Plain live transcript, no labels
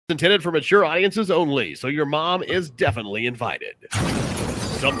intended for mature audiences only, so your mom is definitely invited.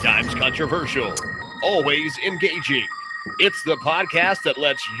 Sometimes controversial, always engaging. It's the podcast that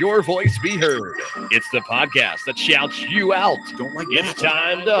lets your voice be heard. It's the podcast that shouts you out. Don't like It's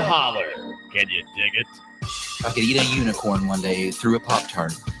time to holler. Can you dig it? I could eat a unicorn one day through a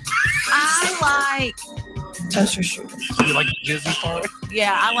Pop-Tart. I like toaster strudel. You like the Disney part?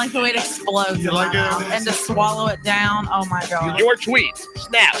 Yeah, I like the way it explodes You in like my it? mouth and to swallow it down. Oh my god! Your tweets,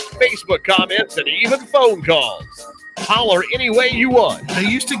 snaps, Facebook comments, and even phone calls. Holler any way you want. They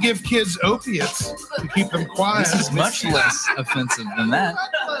used to give kids opiates to keep them quiet. This is much less offensive than that.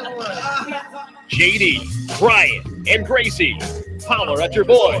 JD, Brian, and Gracie. Holler at your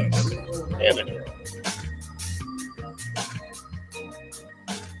boys. Eminem.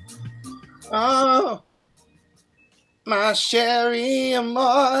 Oh, my Sherry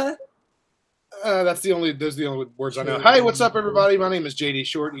Amore. Those are the only words I know. Hey, what's up, everybody? My name is JD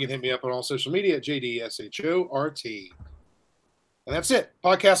Short. You can hit me up on all social media at JDSHORT. And that's it.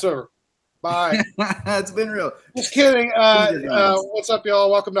 Podcast over. Bye. It's been real. Just kidding. What's up,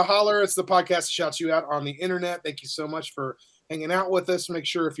 y'all? Welcome to Holler. It's the podcast that shouts you out on the internet. Thank you so much for hanging out with us. Make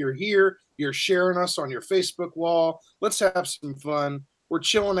sure if you're here, you're sharing us on your Facebook wall. Let's have some fun. We're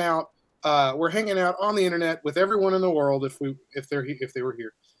chilling out. We're hanging out on the internet with everyone in the world if they were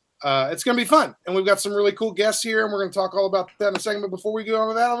here. It's going to be fun, and we've got some really cool guests here, and we're going to talk all about that in a second. But before we go on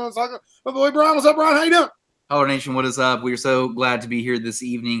to that, I'm going to talk about my boy Brian. What's up, Brian? How you doing? Holler Nation, what is up? We're so glad to be here this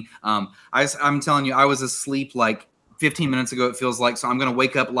evening. I'm telling you, I was asleep like 15 minutes ago, it feels like, so I'm going to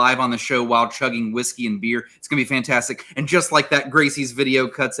wake up live on the show while chugging whiskey and beer. It's going to be fantastic. And just like that, Gracie's video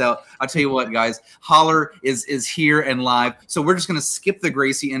cuts out. I'll tell you what, guys, Holler is here and live, so we're just going to skip the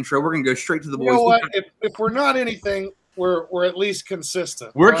Gracie intro. We're going to go straight to the boys. You know what? If we're not anything, we're at least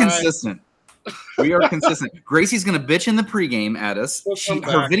consistent. We're right? consistent. We are consistent. Gracie's going to bitch in the pregame at us.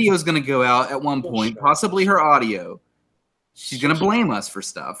 Her video is going to go out at one point, possibly her audio. She's going to blame us for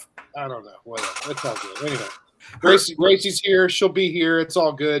stuff. I don't know. Whatever. It's all good. Anyway, Gracie's here. She'll be here. It's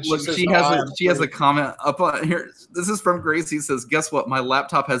all good. Look, she has a comment up on here. This is from Gracie. It says, "Guess what? My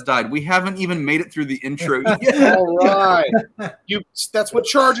laptop has died. We haven't even made it through the intro yet." All right. That's what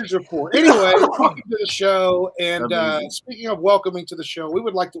chargers are for. Anyway, welcome to the show. And speaking of welcoming to the show, we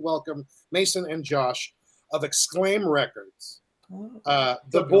would like to welcome Mason and Josh of Exclaim Records.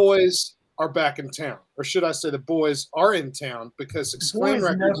 The boys are back in town, or should I say, the boys are in town because Exclaim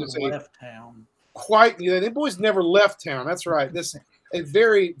Records is left town. The boys never left town. That's right. This a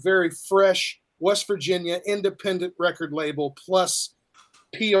very, very fresh West Virginia independent record label plus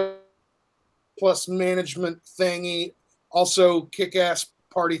PR plus management thingy. Also kick-ass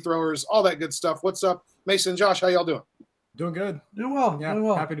party throwers, all that good stuff. What's up, Mason, Josh? How y'all doing? Doing good. Doing well. Yeah, doing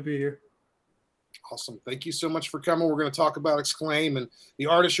well. Happy to be here. Awesome. Thank you so much for coming. We're going to talk about Exclaim and the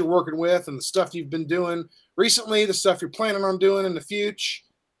artists you're working with and the stuff you've been doing recently, the stuff you're planning on doing in the future,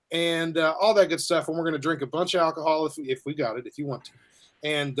 and all that good stuff. And we're going to drink a bunch of alcohol if we got it, if you want to.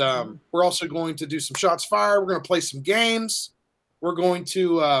 And we're also going to do some shots fired. We're going to play some games. We're going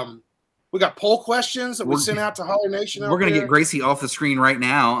to we got poll questions that we sent out to Holler Nation. We're going to get Gracie off the screen right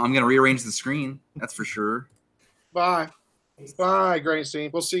now. I'm going to rearrange the screen. That's for sure. Bye, Gracie.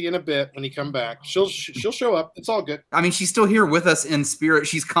 We'll see you in a bit when you come back. She'll show up. It's all good. I mean, she's still here with us in spirit.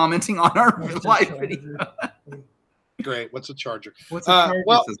 She's commenting on our live video. Great. What's a charger? What's a charger?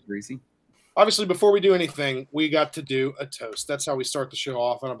 Well, Says Gracie. Obviously, before we do anything, we got to do a toast. That's how we start the show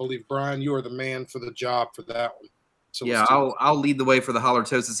off. And I believe, Brian, you are the man for the job for that one. So yeah, I'll lead the way for the Holler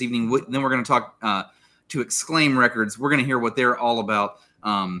Toast this evening. Then we're going to talk to Exclaim Records. We're going to hear what they're all about.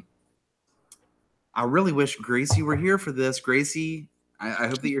 I really wish Gracie were here for this. Gracie, I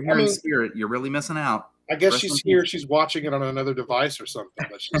hope that you're here in spirit. You're really missing out. I guess she's here. She's watching it on another device or something.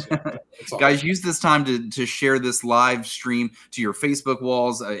 But she's Guys, use this time to share this live stream to your Facebook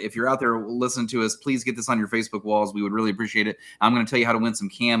walls. If you're out there listening to us, please get this on your Facebook walls. We would really appreciate it. I'm going to tell you how to win some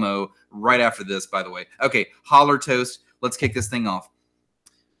camo right after this, by the way. Okay, Holler Toast. Let's kick this thing off.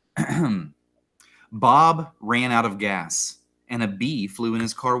 Bob ran out of gas, and a bee flew in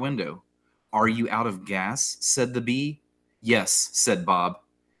his car window. "Are you out of gas?" said the bee. "Yes," said Bob.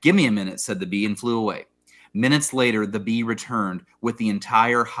 "Give me a minute," said the bee, and flew away. Minutes later, the bee returned with the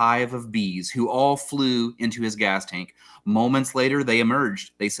entire hive of bees, who all flew into his gas tank. Moments later, they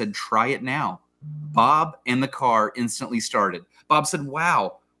emerged. They said, "Try it now." Bob and the car instantly started. Bob said,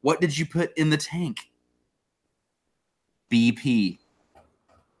 "Wow, what did you put in the tank?" BP.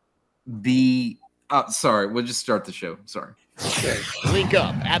 Sorry, we'll just start the show. Sorry. Okay. Link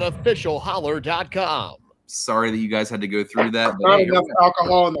up at officialholler.com. Sorry that you guys had to go through that. Not enough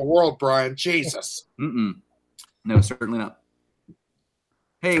alcohol in the world, Brian. Jesus. No, certainly not.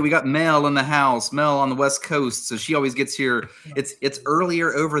 Hey, we got Mel in the house. Mel on the West Coast, so she always gets here. It's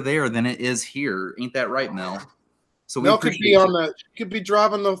earlier over there than it is here. Ain't that right, Mel? So we Mel could be appreciate on the could be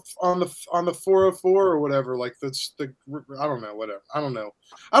driving on the 404 or whatever. Like that's the I don't know whatever. I don't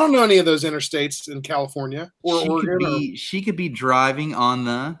know any of those interstates in California or Oregon. She could be driving on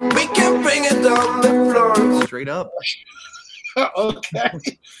the We can bring it down the floor. straight up.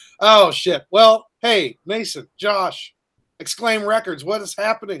 Okay. Oh shit. Well, hey, Mason, Josh, Exclaim Records. What is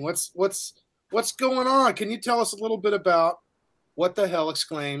happening? What's going on? Can you tell us a little bit about what the hell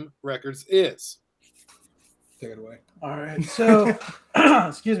Exclaim Records is? Take it away. All right. So,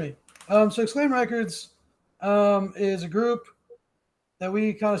 excuse me. So Exclaim Records is a group that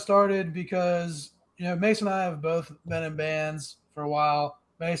we kind of started because, Mason and I have both been in bands for a while.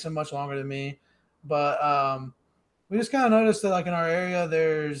 Mason much longer than me. But we just kind of noticed that, like, in our area,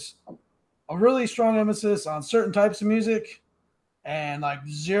 there's a really strong emphasis on certain types of music and, like,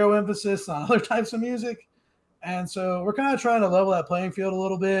 zero emphasis on other types of music. And so we're kind of trying to level that playing field a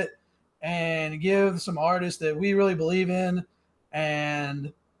little bit and give some artists that we really believe in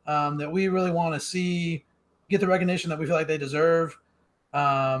and that we really want to see get the recognition that we feel like they deserve.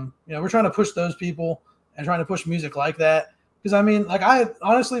 We're trying to push those people and trying to push music like that. Because, I mean, like, I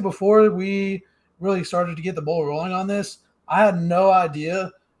honestly, before we really started to get the ball rolling on this, I had no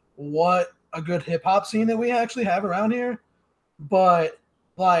idea what a good hip-hop scene that we actually have around here. But,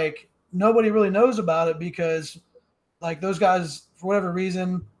 like, nobody really knows about it because, like, those guys, for whatever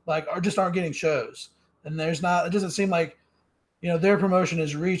reason, like, aren't getting shows. And it doesn't seem like, their promotion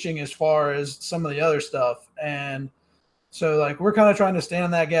is reaching as far as some of the other stuff. And so, like, we're kind of trying to stand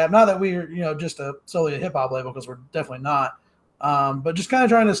in that gap. Not that we're, just solely a hip hop label, because we're definitely not. But just kind of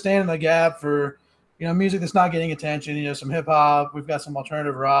trying to stand in the gap for, music that's not getting attention, some hip hop. We've got some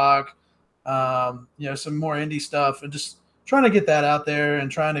alternative rock, some more indie stuff, and just trying to get that out there and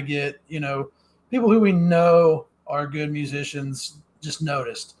trying to get, people who we know are good musicians just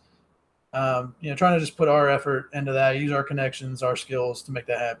noticed. Trying to just put our effort into that, use our connections, our skills to make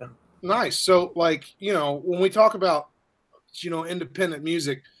that happen. Nice. So, like, when we talk about, independent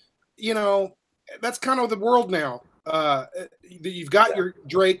music, that's kind of the world now. You've got your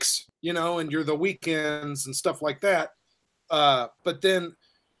Drakes, and you're the Weekends and stuff like that. But then,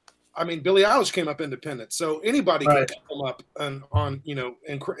 I mean, Billie Eilish came up independent, so anybody can come up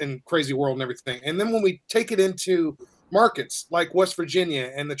in Crazy World and everything. And then when we take it into markets like West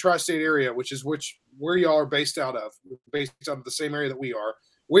Virginia and the tri-state area, which is where y'all are based out of the same area that we are.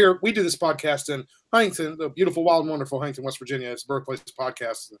 We do this podcast in Huntington, the beautiful, wild, and wonderful Huntington, West Virginia. It's birthplace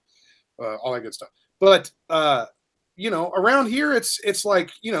podcast, all that good stuff. But around here, it's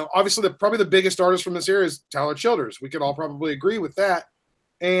like, obviously probably the biggest artist from this area is Tyler Childers. We could all probably agree with that.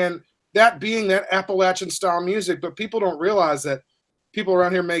 And that being that Appalachian style music, but people don't realize that people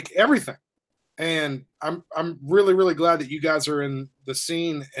around here make everything. And I'm really, really glad that you guys are in the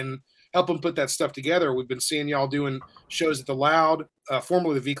scene and helping put that stuff together. We've been seeing y'all doing shows at the Loud,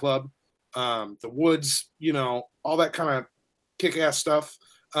 formerly the V Club, the Woods, all that kind of kick-ass stuff.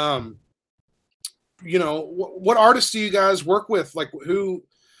 What artists do you guys work with? Like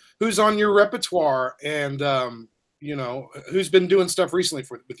who's on your repertoire, and who's been doing stuff recently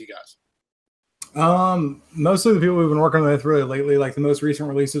with you guys? Mostly the people we've been working with really lately, like the most recent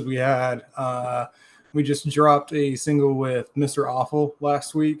releases we had. We just dropped a single with Mr. Awful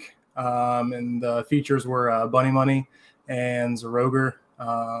last week. And the features were Bunny Money and Zeroger,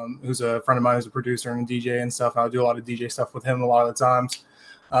 who's a friend of mine who's a producer and a DJ and stuff. I do a lot of DJ stuff with him a lot of the times.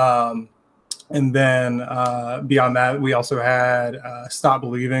 And then beyond that, we also had Stop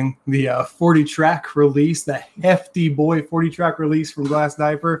Believing, the 40-track release, the hefty boy 40-track release from Glass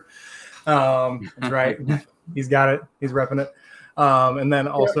Diaper. That's right. He's got it. He's repping it. And then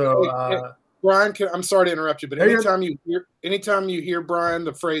also Brian, I'm sorry to interrupt you, but anytime you hear Brian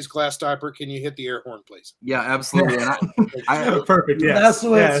the phrase Glass Diaper, can you hit the air horn, please? Yeah, absolutely. And perfect. Yes. That's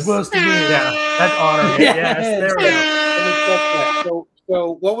what it's supposed to be. Yeah, that's honoring. Yes, there we go.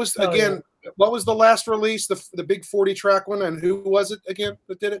 So what was what was the last release, the big 40-track one, and who was it again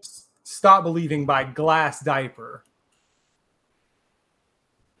that did it? Stop Believing by Glass Diaper.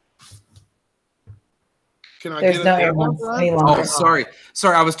 Can I There's get no it? air horns any longer. Oh, sorry.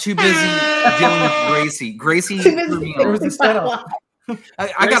 I was too busy dealing with Gracie. Gracie, There was a setup.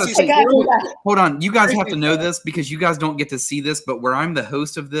 I gotta say, I got you. hold on. You guys have to know this because you guys don't get to see this, but where I'm the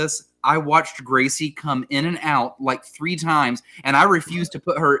host of this, I watched Gracie come in and out like 3 times, and I refused to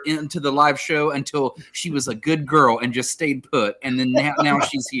put her into the live show until she was a good girl and just stayed put. And then now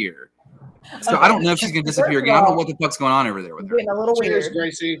she's here. So I don't know if she's gonna disappear again. I don't know what the fuck's going on over there with her. Getting a little Cheers, weird.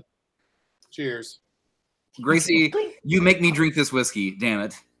 Gracie. Cheers. Gracie, you make me drink this whiskey. Damn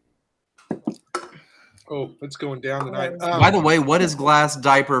it. Oh, it's going down tonight. By the way, what is glass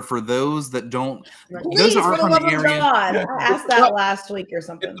diaper for those that don't? Please, Those that for aren't the from love the of area. God. I asked that last week or Hit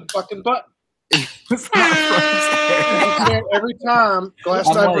something. the fucking button. It's not from- Every time glass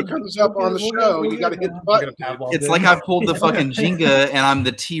I'm diaper like- comes up on the show, you got to hit the button. It's like I pulled the fucking Jenga and I'm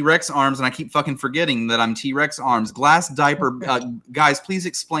the T-Rex arms, and I keep fucking forgetting that I'm T-Rex arms. Glass diaper, guys. Please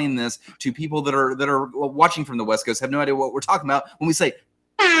explain this to people that are watching from the West Coast. Have no idea what we're talking about when we say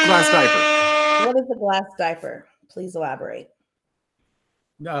glass diaper. What is a glass diaper? Please elaborate.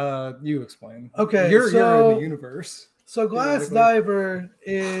 You explain. Okay, you're in so- the universe. So Glass Diver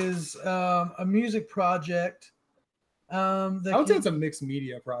is a music project. I would say it's a mixed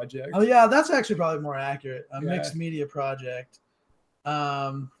media project. Oh yeah, that's actually probably more accurate. A Yeah. mixed media project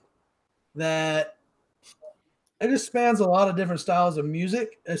that it just spans a lot of different styles of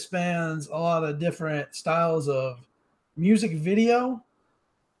music. It spans a lot of different styles of music video.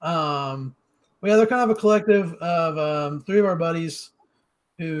 They're kind of a collective of three of our buddies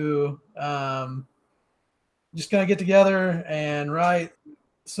who just kind of get together and write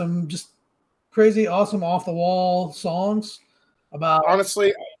some just crazy, awesome, off the wall songs about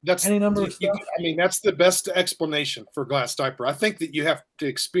Honestly, that's any number of stuff. I mean, that's the best explanation for glass diaper. I think that you have to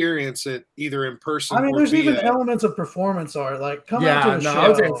experience it either in person. I mean, or there's even via- elements of performance art. Like, come out to a show. I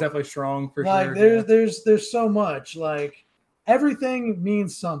would say it's definitely strong for like, sure. there's so much. Like, everything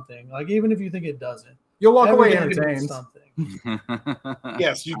means something. Like, even if you think it doesn't, You'll walk away everything means entertained. something.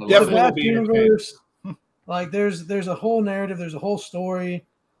 Yes, you I love The definitely will Glass be entertained. universe, like, there's a whole narrative. There's a whole story.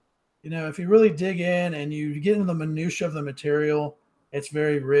 You know, if you really dig in and you get into the minutia of the material, it's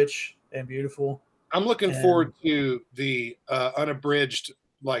very rich and beautiful. I'm looking And- forward to the unabridged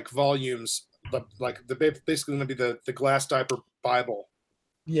volumes, basically going to be the glass diaper Bible.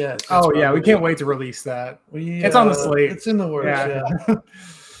 Yes. Oh yeah, we can't wait to release that. We, It's on the slate. It's in the works. Yeah. Yeah.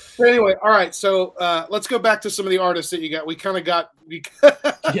 So anyway, all right. So let's go back to some of the artists that you got. We kind of got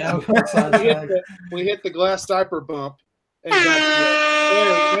Yeah, we got sidetracked. we hit the glass diaper bump. And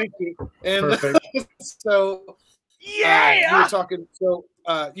got thank you. And Perfect. so you were talking. So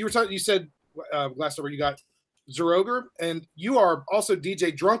you were talking. You said glass diaper. You got Zeroger, and you are also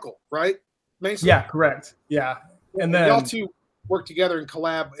DJ Drunkle, right, Mason? Yeah, correct. Yeah, and then y'all two work together and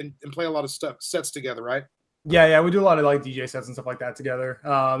collab and play a lot of sets together, right? yeah, we do a lot of like DJ sets and stuff like that together.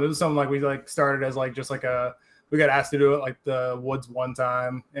 It was something like we like started as like just like we got asked to do it like the Woods one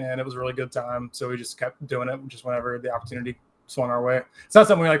time, and it was a really good time. So we just kept doing it just whenever the opportunity swung our way. It's not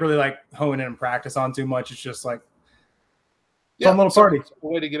something we like really like hone in and practice on too much. It's just like fun little party. It's a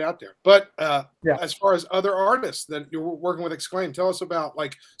way to get out there. But Yeah. as far as other artists that you're working with Exclaim, tell us about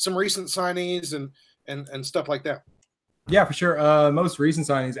like some recent signees and stuff like that. Yeah, for sure. Most recent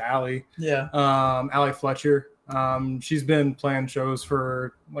signing is Allie. Yeah. Allie Fletcher. She's been playing shows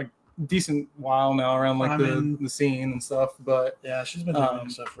for like a decent while now around like the scene and stuff. But Yeah, she's been doing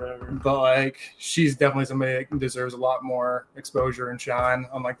stuff forever. but like she's definitely somebody that deserves a lot more exposure and shine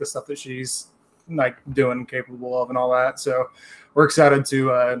on like the stuff that she's like doing and capable of and all that. So we're excited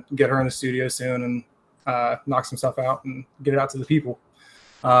to get her in the studio soon and knock some stuff out and get it out to the people.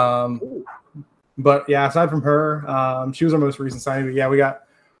 But yeah, aside from her, she was our most recent signing. But yeah, we got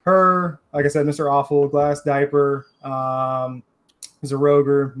her, like I said, Mr. Awful, Glass Diaper,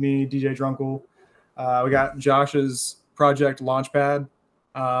 Zeroger, me, DJ Drunkle. We got Josh's project Launchpad.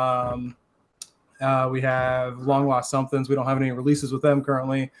 We have Long Lost Somethings. We don't have any releases with them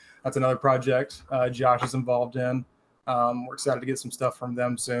currently. That's another project Josh is involved in. We're excited to get some stuff from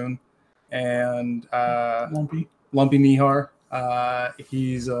them soon. And Lumpy. Nihar.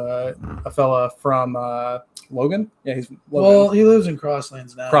 He's a fella from Logan. Yeah, he's Logan. Well, he lives in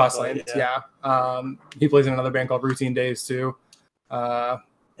Crosslanes now. Crosslands, but yeah. He plays in another band called Routine Days too. Avery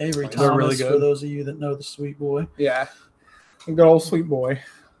They're Thomas, really for good. those of you that know the Sweet Boy. Yeah, good old sweet boy.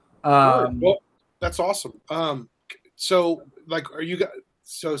 Well, that's awesome. So like, are you guys?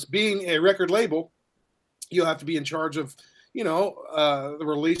 So it's being a record label, you'll have to be in charge of, the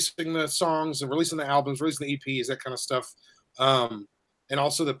releasing the songs and releasing the albums, releasing the EPs, that kind of stuff, and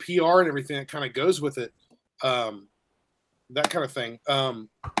also the PR and everything that kind of goes with it, that kind of thing.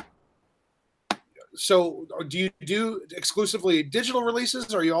 So do you do exclusively digital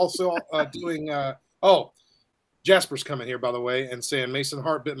releases? Or are you also doing? Jasper's coming here, by the way, and saying Mason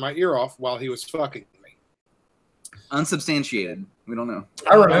Hart bit my ear off while he was fucking me. Unsubstantiated. We don't know.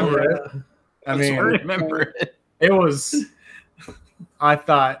 I remember it. I mean, I remember it. it was. I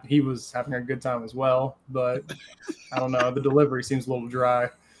thought he was having a good time as well, but I don't know. The delivery seems a little dry.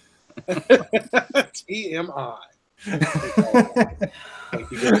 TMI.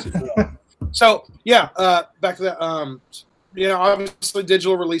 Thank you guys as well. So yeah, back to that. You know, obviously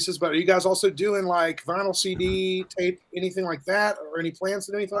digital releases, but are you guys also doing like vinyl, CD, tape, anything like that, or any plans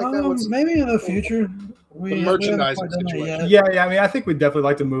to do anything like that? What's Maybe in the future. the merchandising we haven't quite done that situation? yet. Yeah. I mean, I think we'd definitely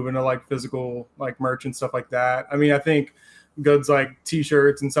like to move into like physical like merch and stuff like that. I mean, I think goods like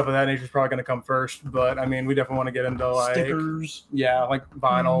T-shirts and stuff of that nature is probably going to come first, but I mean, we definitely want to get into like Stickers. Yeah, like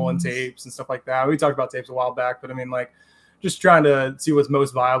vinyl and tapes and stuff like that. We talked about tapes a while back, but I mean, like just trying to see what's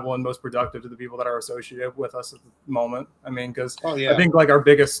most viable and most productive to the people that are associated with us at the moment. I mean, because I think like our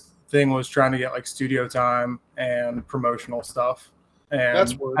biggest thing was trying to get like studio time and promotional stuff. And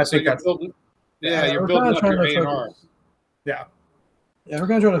that's where I think that's building, you're building up your A&R. Yeah, we're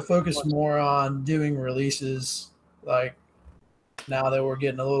gonna try to focus more on doing releases. Like now that we're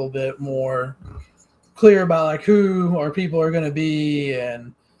getting a little bit more clear about like who our people are going to be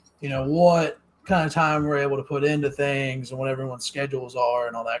and you know what kind of time we're able to put into things and what everyone's schedules are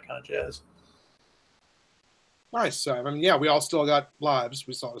and all that kind of jazz. Nice. I mean, yeah, we all still got lives.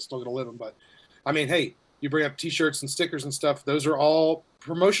 We still got to live them. But I mean, hey, you bring up T-shirts and stickers and stuff. Those are all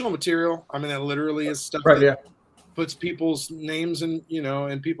promotional material. I mean, that literally is stuff that puts people's names in, you know,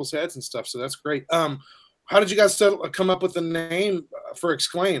 in people's heads and stuff. So that's great. How did you guys come up with the name for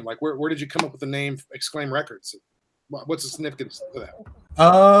Exclaim? Like, where did you come up with the name Exclaim Records? What's the significance of that?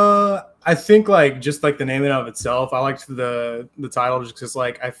 I think like just like the name in of itself. I liked the title just because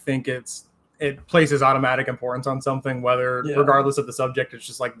like I think it places automatic importance on something, whether regardless of the subject. It's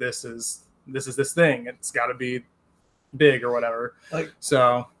just like this is this thing. It's got to be big or whatever. Like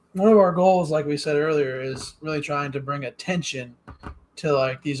so, one of our goals, like we said earlier, is really trying to bring attention to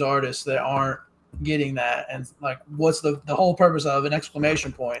like these artists that aren't getting that, and like what's the whole purpose of an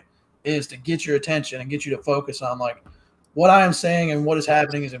exclamation point is to get your attention and get you to focus on like what I am saying and what is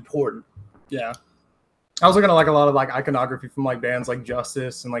happening is important. Yeah, I was looking at like a lot of like iconography from like bands like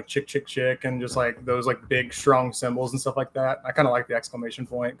Justice and like Chick and just like those like big strong symbols and stuff like that. I kind of like the exclamation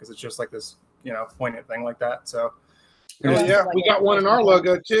point because it's just like this, you know, poignant thing like that. So yeah, we got one in our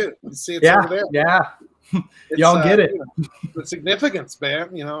logo too. You see it's over there. Yeah. Y'all get it. You know, the significance,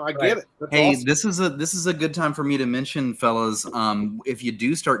 man. You know, I get it. That's hey, awesome. this is a good time for me to mention, fellas. If you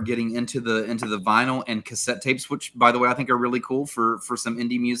do start getting into the vinyl and cassette tapes, which by the way I think are really cool for some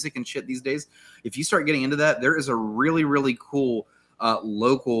indie music and shit these days. If you start getting into that, there is a really cool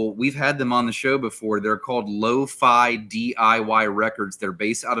local. We've had them on the show before. They're called Lo-Fi DIY Records. They're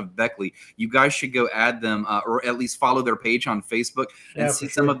based out of Beckley. You guys should go add them or at least follow their page on Facebook and see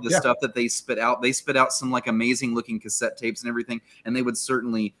some of the stuff that they spit out. They spit out some like amazing looking cassette tapes and everything, and they would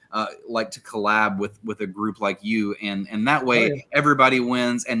certainly like to collab with a group like you, and that way everybody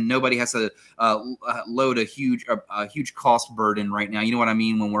wins and nobody has to load a huge cost burden right now. You know what I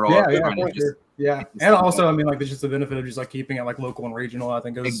mean? When we're all and also I mean like there's just the benefit of just like keeping it like local and regional. I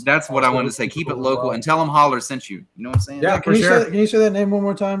think that's what I wanted to say. Keep it local and tell them Holler sent you. You know what I'm saying? Yeah, can you say that name one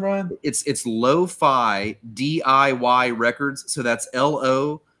more time, Brian? It's Lo-Fi DIY Records. So that's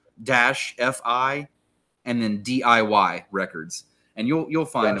LO-FI and then DIY Records, and you'll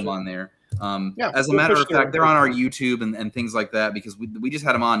find them on there. As a matter of fact, they're on our YouTube and things like that because we just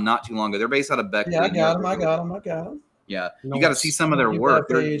had them on not too long ago. They're based out of Beckley. Yeah, I got them. Yeah, you got to see some of their work.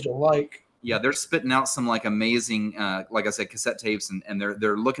 Yeah, they're spitting out some like amazing, like I said, cassette tapes, and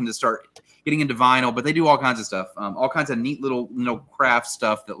they're looking to start getting into vinyl, but they do all kinds of stuff, all kinds of neat little craft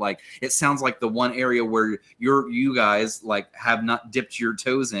stuff that like it sounds like the one area where you guys like have not dipped your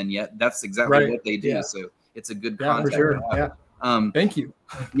toes in yet. That's exactly what they do. Yeah. So it's a good contact. For sure. Yeah. Thank you.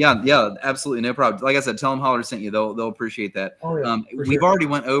 Yeah, absolutely, no problem. Like I said, tell them Holler sent you. They'll appreciate that. We've already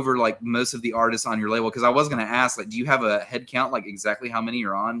went over like most of the artists on your label because I was going to ask, like, do you have a head count, like exactly how many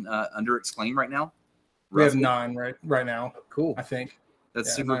are on under Exclaim right now? We have 9 right now. Cool. I think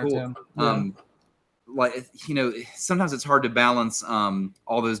that's super cool. Like sometimes it's hard to balance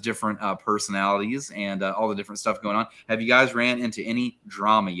all those different personalities and all the different stuff going on. Have you guys ran into any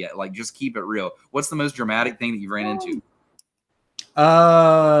drama yet? Like, just keep it real. What's the most dramatic thing that you ran into?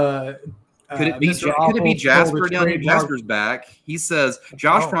 Could it be Jasper down here? Jasper's back. He says,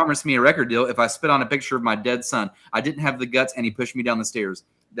 Josh promised me a record deal if I spit on a picture of my dead son. I didn't have the guts, and he pushed me down the stairs.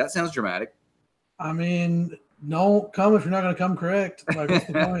 That sounds dramatic. I mean, don't come if you're not going to come correct. Like, what's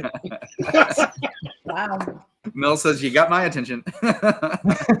the point? Wow. Mel says, you got my attention.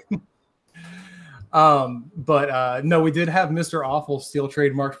 But no, we did have Mr. Awful steal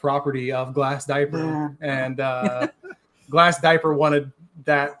trademarked property of Glass Diaper, and Glass Diaper wanted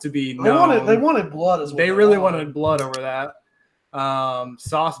that to be known. They wanted blood as well. They really wanted blood over that.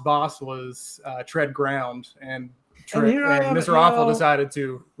 Sauce Boss was tread ground, and Mr. Awful decided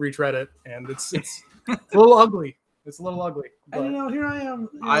to retread it, and it's a little ugly. It's a little ugly. And But you know, here I am.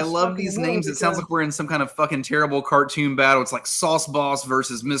 I love these names. It sounds like we're in some kind of fucking terrible cartoon battle. It's like Sauce Boss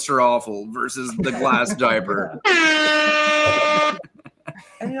versus Mr. Awful versus the Glass Diaper.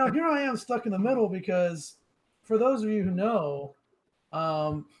 And you know, here I am stuck in the middle because, for those of you who know,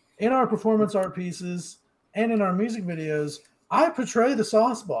 in our performance art pieces and in our music videos, I portray the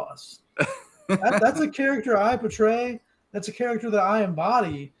Sauce Boss. That's a character I portray. That's a character that I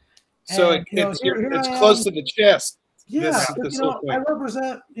embody. So And, you know, it's close to the chest. Yeah, this you know, whole I thing.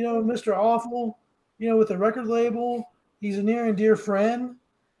 represent, you know, Mr. Awful, you know, with the record label. He's a near and dear friend.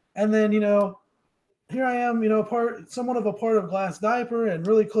 And then, you know, here I am, you know, somewhat of a part of Glass Diaper and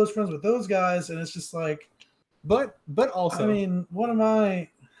really close friends with those guys. And it's just like, but also, I mean, what am I?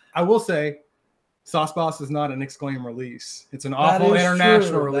 I will say, Sauce Boss is not an Exclaim release. It's an That awful is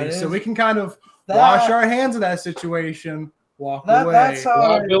international true. That release. So is- we can kind of wash our hands of that situation, walk away. That's how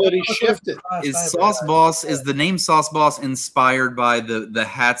Liability shifted. Is Sauce Boss, is the name Sauce Boss inspired by the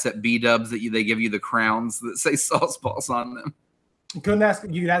hats at B-Dubs that they give you, the crowns that say Sauce Boss on them? You couldn't ask.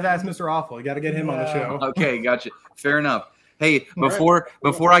 You have to ask Mr. Awful. You got to get him on the show. Okay, gotcha. Fair enough. Hey, before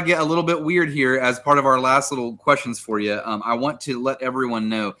I get a little bit weird here, as part of our last little questions for you, I want to let everyone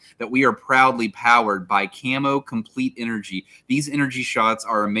know that we are proudly powered by Camo Complete Energy. These energy shots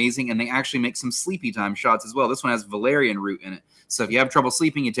are amazing, and they actually make some sleepy time shots as well. This one has valerian root in it. So if you have trouble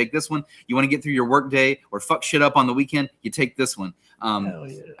sleeping, you take this one. You want to get through your work day or fuck shit up on the weekend, you take this one. Hell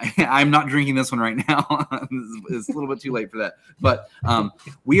yeah. I'm not drinking this one right now. It's a little bit too late for that. But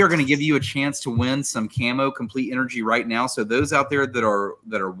we are going to give you a chance to win some Camo Complete Energy right now. So those out there that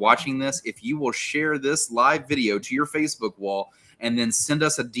are watching this, if you will share this live video to your Facebook wall and then send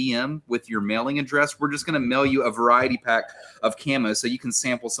us a DM with your mailing address, we're just going to mail you a variety pack of camo so you can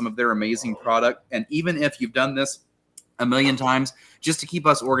sample some of their amazing product. And even if you've done this a million times, just to keep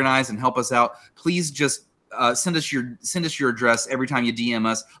us organized and help us out, please just send us your address every time you DM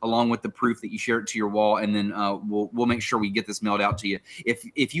us, along with the proof that you share it to your wall, and then we'll make sure we get this mailed out to you.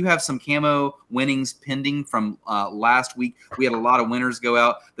 If you have some camo winnings pending from last week, we had a lot of winners go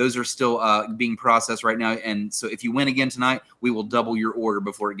out. Those are still being processed right now, and so if you win again tonight, we will double your order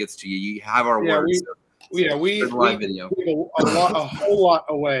before it gets to you. You have our word. We live video. gave a whole lot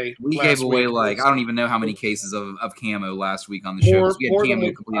away. We gave away I don't even know how many cases of camo last week on the show. More, We had more camo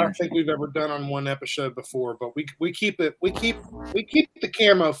than complete I energy. think we've ever done on one episode before, but we keep the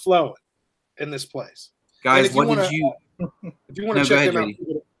camo flowing in this place. Guys, if you what wanna, did you? If you want to No, go check ahead, them out,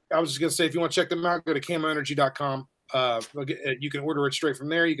 JD. I was just gonna say, if you want to check them out, go to camoenergy.com. You can order it straight from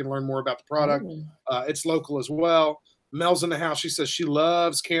there. You can learn more about the product. It's local as well. Mel's in the house. She says she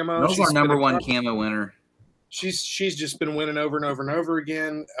loves camo. Mel's She's our number been- one camo winner. She's just been winning over and over and over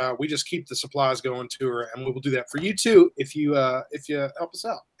again. We just keep the supplies going to her, and we will do that for you too if you help us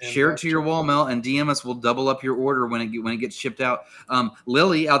out. And, Share it to your wall, Mel, and DM us. We'll double up your order when it gets shipped out.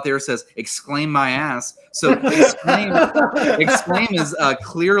 Lily out there says, "Exclaim my ass!" So Exclaim is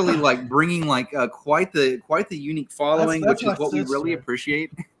clearly bringing quite the unique following, That's which is my what we sister. really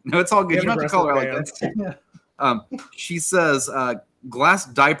appreciate. No, it's all good. You don't have to call her like that. She says, "Glass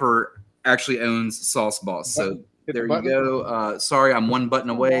Diaper actually owns Sauce Boss." So Hit the there you button. go. Sorry, I'm one button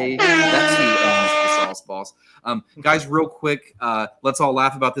away. That's who owns the Sauce Boss. Guys, real quick, let's all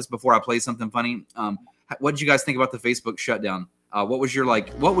laugh about this before I play something funny. What did you guys think about the Facebook shutdown? What was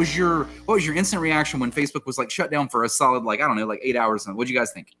your instant reaction when Facebook was shut down for a solid 8 hours? What did you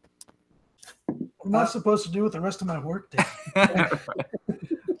guys think? I'm not supposed to do with the rest of my work day.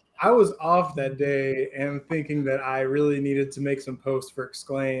 I was off that day and thinking that I really needed to make some posts for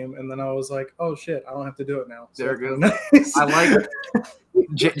Exclaim, and then I was like, "Oh shit, I don't have to do it now." So There it goes. nice. I like it.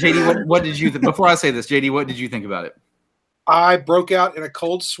 JD, what did you before I say this? JD, what did you think about it? I broke out in a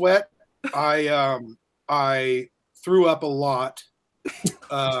cold sweat. I threw up a lot.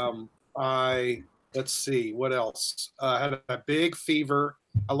 Let's see what else. I had a big fever.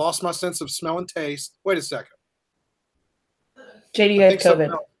 I lost my sense of smell and taste. Wait a second. JD, you I had think something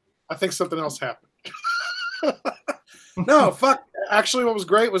COVID. else- I think something else happened. No, fuck. Actually, what was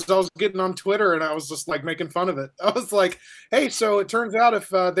great was I was getting on Twitter and I was just making fun of it. I was like, hey, so it turns out if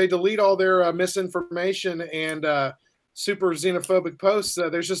they delete all their misinformation and super xenophobic posts,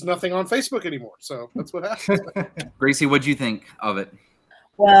 there's just nothing on Facebook anymore. So that's what happened. Gracie, what did you think of it?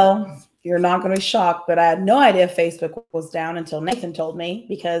 Well, you're not going to be shocked, but I had no idea Facebook was down until Nathan told me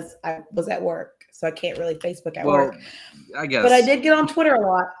because I was at work. So I can't really Facebook at work. I guess. But I did get on Twitter a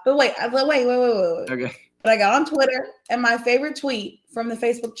lot. But wait. Okay. But I got on Twitter, and my favorite tweet from the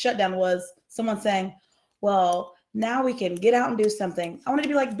Facebook shutdown was someone saying, well, now we can get out and do something. I wanted to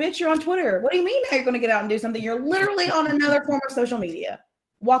be like, bitch, you're on Twitter. What do you mean now you're going to get out and do something? You're literally on another form of social media.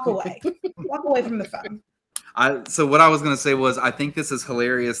 Walk away. Walk away from the phone. So what I was gonna say was I think this is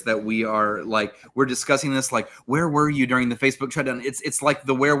hilarious that we're discussing this like where were you during the Facebook shutdown? It's like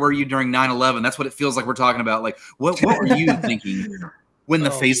the where were you during 9/11? That's what it feels like we're talking about. Like what were you thinking when the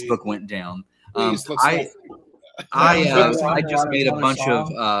Facebook went down? Please, I just made a bunch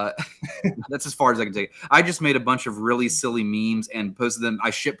of that's as far as I can take it. I just made a bunch of really silly memes and posted them.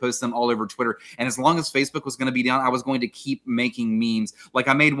 I shit posted them all over Twitter. And as long as Facebook was going to be down, I was going to keep making memes. Like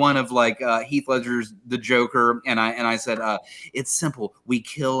I made one of like Heath Ledger's The Joker, and I said it's simple. We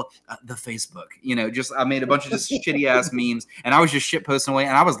kill the Facebook. You know, just I made a bunch of just shitty ass memes, and I was just shit posting away,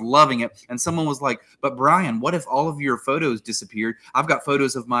 and I was loving it. And someone was like, "But Brian, what if all of your photos disappeared? I've got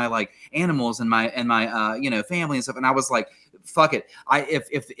photos of my like animals and my family and stuff." And I was like, fuck it.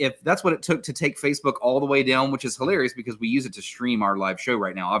 If that's what it took to take Facebook all the way down, which is hilarious because we use it to stream our live show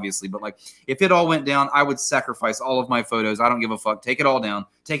right now, obviously. But like, if it all went down, I would sacrifice all of my photos. I don't give a fuck. Take it all down.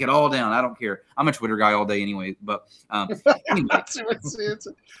 Take it all down. I don't care. I'm a Twitter guy all day anyway. But anyway.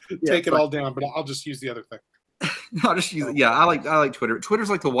 Take it all down, but I'll just use the other thing. I'll just use it. Yeah, I like Twitter. Twitter's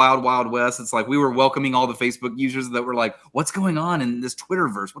like the wild, wild west. It's like we were welcoming all the Facebook users that were like, what's going on in this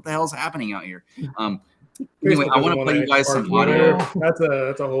Twitterverse? What the hell's happening out here? Anyway, I want to play you guys some audio. That's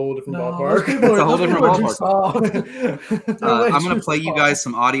a whole different ballpark. That's a whole different ballpark. I'm going to play you guys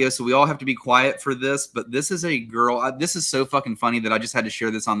some audio, so we all have to be quiet for this. But this is a girl. This is so fucking funny that I just had to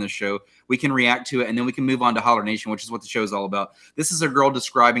share this on this show. We can react to it, and then we can move on to Holler Nation, which is what the show is all about. This is a girl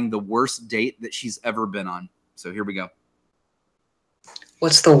describing the worst date that she's ever been on. So here we go.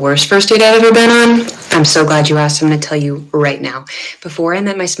 What's the worst first date I've ever been on? I'm so glad you asked. I'm going to tell you right now. Before I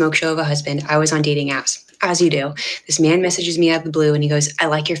met my smoke show of a husband, I was on dating apps. As you do. This man messages me out of the blue and he goes, I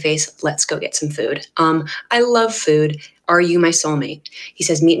like your face. Let's go get some food. I love food. Are you my soulmate? He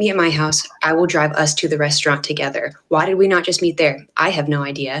says, meet me at my house. I will drive us to the restaurant together. Why did we not just meet there? I have no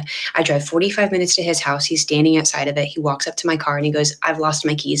idea. I drive 45 minutes to his house. He's standing outside of it. He walks up to my car and he goes, I've lost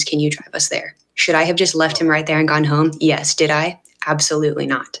my keys. Can you drive us there? Should I have just left him right there and gone home? Yes. Did I? Absolutely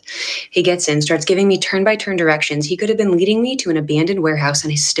not. He gets in, starts giving me turn-by-turn directions. He could have been leading me to an abandoned warehouse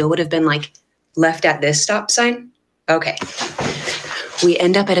and I still would have been like, left at this stop sign? Okay. We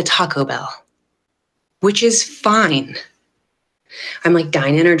end up at a Taco Bell, which is fine. I'm like,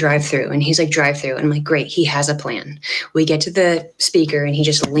 dine in or drive through? And he's like, drive through. And I'm like, great, he has a plan. We get to the speaker and he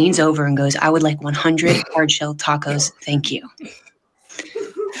just leans over and goes, I would like 100 hard shell tacos. Thank you.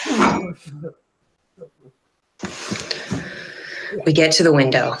 We get to the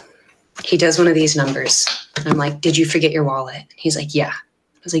window. He does one of these numbers. And I'm like, did you forget your wallet? He's like, yeah.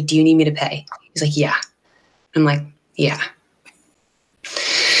 I was like, do you need me to pay? He's like, yeah. I'm like, yeah.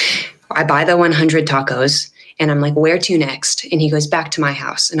 I buy the 100 tacos and I'm like, where to next? And he goes, back to my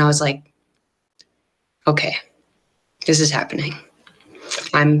house. And I was like, okay, this is happening.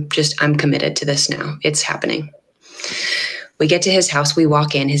 I'm committed to this now. It's happening. We get to his house. We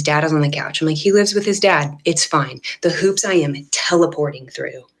walk in. His dad is on the couch. I'm like, he lives with his dad. It's fine. The hoops I am teleporting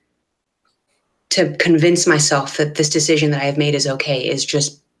through to convince myself that this decision that I have made is okay is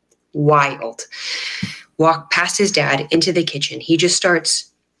just wild. Walk past his dad into the kitchen. He just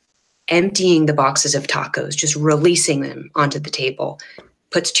starts emptying the boxes of tacos, just releasing them onto the table,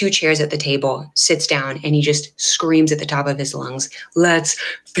 puts 2 chairs at the table, sits down, and he just screams at the top of his lungs, let's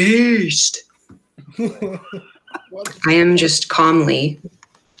feast. I am just calmly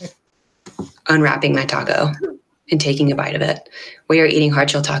unwrapping my taco and taking a bite of it. We are eating hard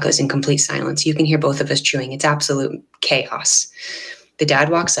shell tacos in complete silence. You can hear both of us chewing. It's absolute chaos. The dad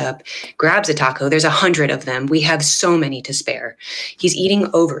walks up, grabs a taco. There's 100 of them. We have so many to spare. He's eating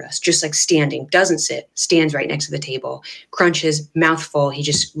over us, just like standing, doesn't sit, stands right next to the table, crunches, mouth full. He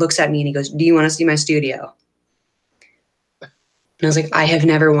just looks at me and he goes, do you want to see my studio? And I was like, I have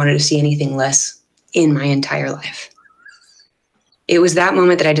never wanted to see anything less in my entire life. It was that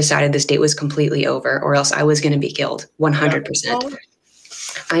moment that I decided this date was completely over or else I was going to be killed 100%.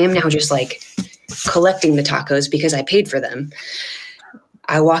 I am now just like collecting the tacos because I paid for them.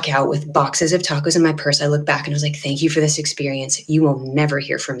 I walk out with boxes of tacos in my purse. I look back and I was like, thank you for this experience. You will never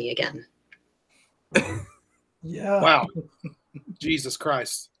hear from me again. Yeah. Wow. Jesus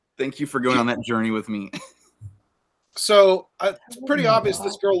Christ. Thank you for going on that journey with me. So it's pretty obvious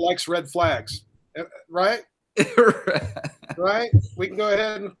this girl likes red flags, right? Right? We can go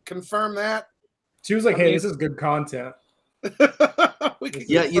ahead and confirm that. She was like, hey, this is good content.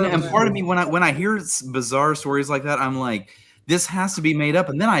 Yeah, you know, and part of me when I hear bizarre stories like that, I'm like, this has to be made up.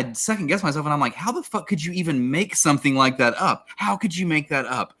 And then I second guess myself and I'm like, how the fuck could you even make something like that up? How could you make that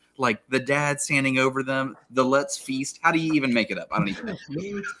up? like the dad standing over them, the let's feast. How do you even make it up? I don't even know.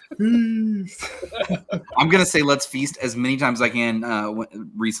 I'm gonna say let's feast as many times as I can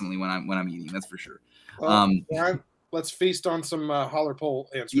recently when I'm eating. That's for sure. Brian, let's feast on some Holler poll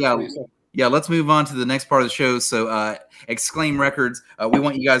answers. Yeah, let's move on to the next part of the show. So, Exclaim Records, we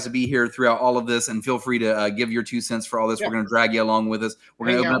want you guys to be here throughout all of this, and feel free to give your 2 cents for all this. Yeah. We're going to drag you along with us. We're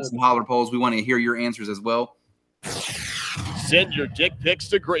going to open up some Holler polls. We want to hear your answers as well. Send your dick pics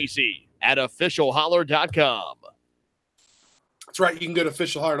to Gracie at officialholler.com. That's right. You can go to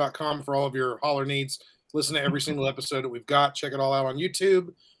officialholler.com for all of your Holler needs. Listen to every single episode that we've got. Check it all out on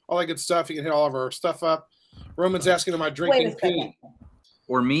YouTube. All that good stuff. You can hit all of our stuff up. Roman's asking, am I drinking pee?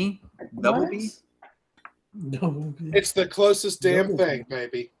 Or me? Double B? It's the closest damn thing,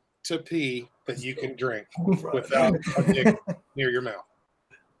 baby, to pee that you can drink without a dick near your mouth.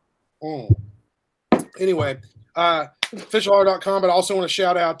 Anyway, officialholler.com, but I also want to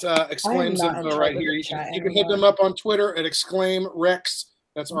shout out Exclaim's info right here. You can hit them up on Twitter at Exclaim Rex.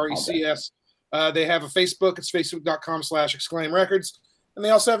 That's RECS. They have a Facebook. It's facebook.com/Exclaim Records. And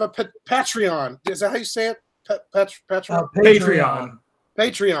they also have a Patreon. Is that how you say it? Patreon.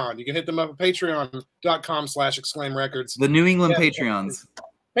 Patreon. You can hit them up at patreon.com/Exclaim Records. The New England Patreons.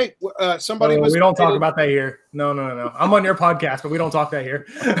 Hey, somebody was. We don't talk about that here. No. I'm on your podcast, but we don't talk that here.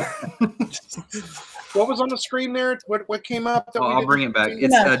 What was on the screen there? What came up? I'll bring it back.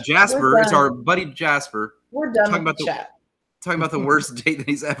 It's Jasper. It's our buddy Jasper. We're done with the chat. Talking about the worst date that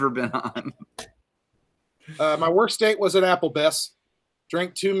he's ever been on. My worst date was at Applebest.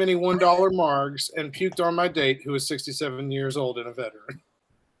 Drank too many $1 margs and puked on my date, who was 67 years old and a veteran.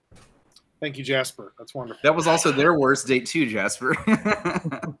 Thank you, Jasper. That's wonderful. That was also their worst date too, Jasper.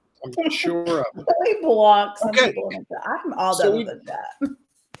 I'm sure of it. We block some people. I'm all done with that.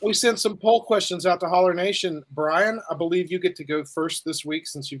 We sent some poll questions out to Holler Nation. Brian, I believe you get to go first this week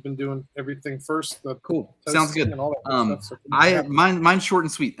since you've been doing everything first. Cool. Sounds good. Mine's short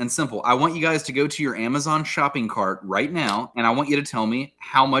and sweet and simple. I want you guys to go to your Amazon shopping cart right now, and I want you to tell me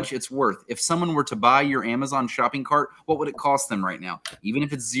how much it's worth. If someone were to buy your Amazon shopping cart, what would it cost them right now? Even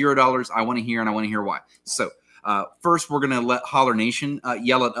if it's $0, I want to hear, and I want to hear why. So first, we're going to let Holler Nation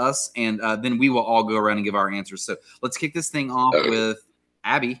yell at us, and then we will all go around and give our answers. So let's kick this thing off with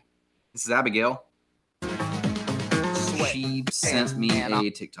Abby. This is Abigail. She sent me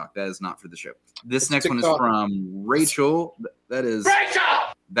a TikTok. That is not for the show. This next one is from Rachel. That is Rachel!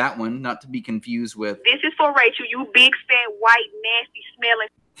 That one, not to be confused with. This is for Rachel, you big, fat, white, nasty,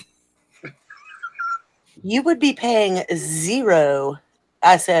 smelling. You would be paying $0.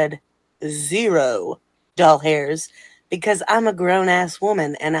 I said $0 doll hairs because I'm a grown-ass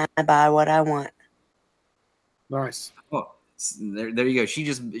woman and I buy what I want. Nice. Oh, there you go. She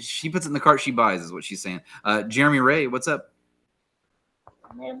puts it in the cart she buys is what she's saying. Jeremy Ray, what's up?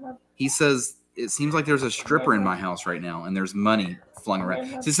 He says, it seems like there's a stripper in my house right now and there's money flung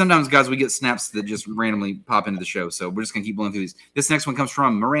around. See, sometimes, guys, we get snaps that just randomly pop into the show, so we're just going to keep blowing through these. This next one comes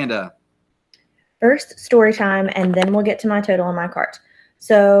from Miranda. First, story time, and then we'll get to my total in my cart.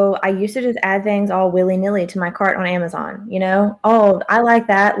 So I used to just add things all willy-nilly to my cart on Amazon, you know? Oh, I like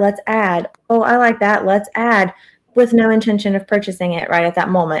that, let's add. Oh, I like that, let's add, with no intention of purchasing it right at that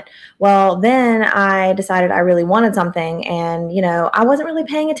moment. Well, then I decided I really wanted something, and, you know, I wasn't really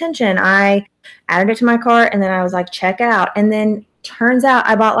paying attention. I added it to my cart, and then I was like, check out. And then turns out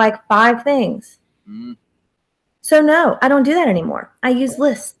I bought like 5 things. So no, I don't do that anymore. I use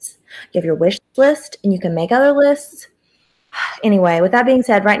lists. You have your wish list, and you can make other lists. Anyway, with that being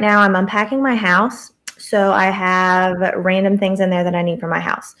said, right now I'm unpacking my house. So I have random things in there that I need for my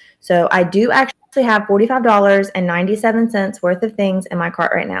house. So I do actually have $45.97 worth of things in my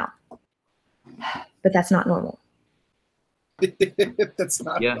cart right now. But that's not normal. That's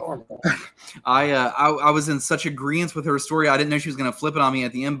not normal. I was in such agreement with her story. I didn't know she was going to flip it on me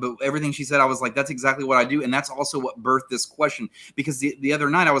at the end, but everything she said, I was like, that's exactly what I do. And that's also what birthed this question. Because the other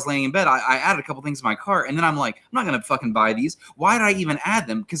night I was laying in bed, I added a couple things to my cart, and then I'm like, I'm not going to fucking buy these. Why did I even add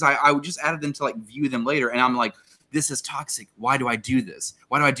them? Because I just added them to like view them later. And I'm like, this is toxic. Why do I do this?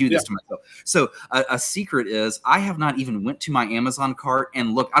 Why do I do this to myself? So a secret is I have not even went to my Amazon cart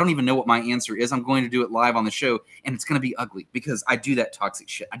and look, I don't even know what my answer is. I'm going to do it live on the show, and it's going to be ugly because I do that toxic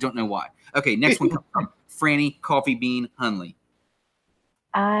shit. I don't know why. Okay, next one comes from Franny Coffee Bean Hunley.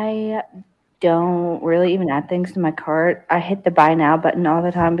 I don't really even add things to my cart. I hit the buy now button all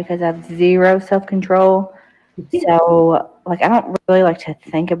the time because I have zero self-control. So like I don't really like to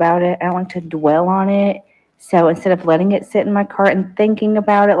think about it. I don't like to dwell on it. So instead of letting it sit in my cart and thinking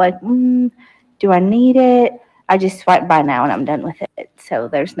about it like, do I need it? I just swipe buy now and I'm done with it. So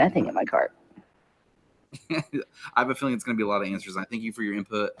there's nothing in my cart. I have a feeling it's going to be a lot of answers. I thank you for your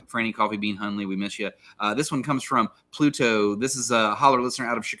input. Franny Coffee Bean Hunley, we miss you. This one comes from Pluto. This is a Holler listener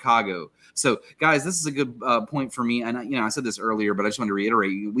out of Chicago. So, guys, this is a good point for me. And I said this earlier, but I just want to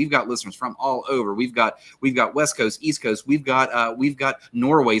reiterate: we've got listeners from all over. We've got West Coast, East Coast. We've got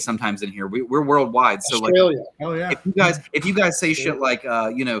Norway sometimes in here. We're worldwide. So, Australia. Oh yeah. If you guys say shit like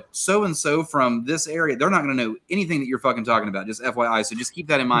so and so from this area, they're not going to know anything that you're fucking talking about. Just FYI. So just keep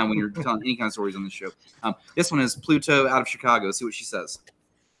that in mind when you're telling any kind of stories on this show. This one is Pluto out of Chicago. See what she says.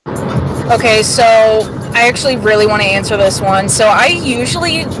 Okay, so I actually really want to answer this one. So I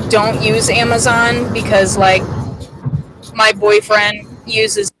usually don't use Amazon because, like, my boyfriend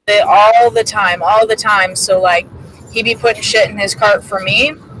uses it all the time. So, like, he'd be putting shit in his cart for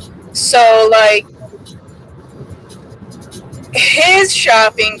me. So, like, his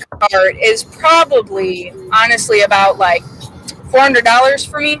shopping cart is probably, honestly, about, like, $400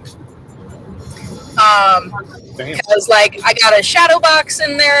 for me. Because, like, I got a shadow box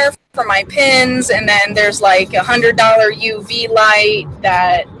in there for my pins, and then there's like $100 UV light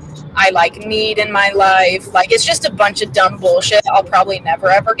that I like need in my life. Like, it's just a bunch of dumb bullshit I'll probably never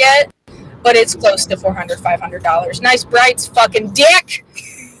ever get, but it's close to $400-500. Nice Bright's fucking dick.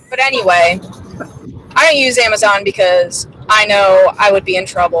 But anyway, I don't use Amazon because I know I would be in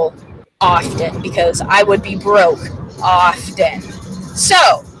trouble often because I would be broke often.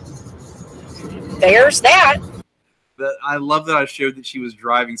 So there's that. I love that I showed that she was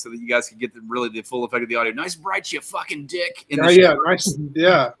driving so that you guys could get the full effect of the audio. Nice Bright, you fucking dick. Nice.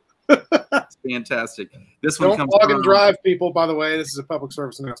 Yeah. It's fantastic. This one comes vlog and drive, people. By the way, this is a public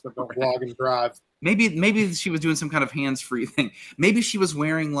service announcement. Don't vlog and drive. Maybe she was doing some kind of hands-free thing. Maybe she was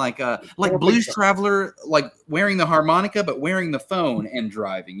wearing like Blues Traveler, like wearing the harmonica but wearing the phone and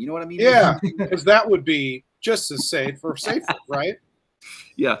driving. You know what I mean? Yeah, because that would be just as safe, right?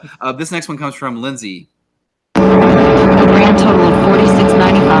 Yeah. This next one comes from Lindsay. A grand total of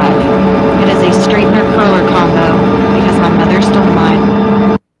 $46.95. It is a straightener curler combo because my mother stole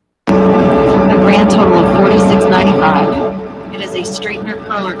mine. A grand total of $46.95. It is a straightener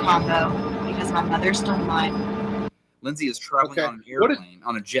curler combo because my mother stole mine. Lindsay is traveling on an airplane,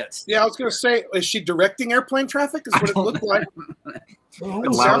 on a jet. Yeah, I was going to say, is she directing airplane traffic? Is what it looked like.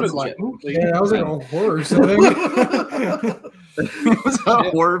 It sounded like. Yeah, that was like a horror setting. It was a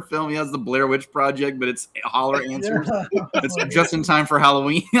horror film. He has the Blair Witch Project, but it's Holler answers. It's just in time for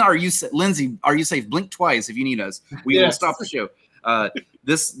Halloween. Lindsay? Are you safe? Blink twice if you need us. We will stop the show.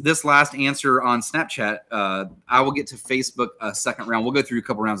 This last answer on Snapchat, I will get to Facebook a second round. We'll go through a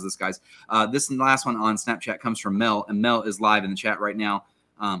couple rounds of this, guys. This last one on Snapchat comes from Mel, and Mel is live in the chat right now.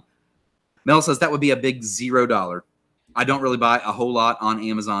 Mel says that would be a big $0. I don't really buy a whole lot on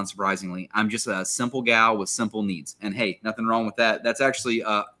Amazon, surprisingly. I'm just a simple gal with simple needs. And hey, nothing wrong with that. That's actually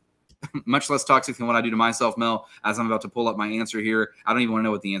much less toxic than what I do to myself, Mel, as I'm about to pull up my answer here. I don't even want to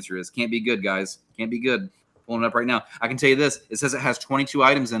know what the answer is. Can't be good, guys. Can't be good. Pulling it up right now. I can tell you this. It says it has 22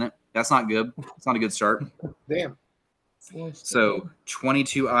 items in it. That's not good. It's not a good start. Damn. So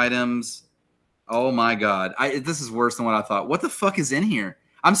 22 items. Oh, my God. This is worse than what I thought. What the fuck is in here?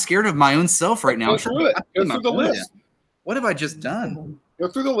 I'm scared of my own self right now. Go through it. Go through the list. What have I just done? Go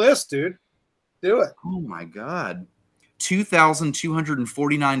through the list, dude. Do it. Oh my God.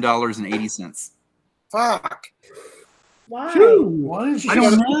 $2,249.80. Fuck. Why? I don't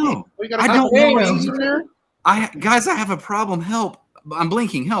know. I don't know. Guys, I have a problem. Help. I'm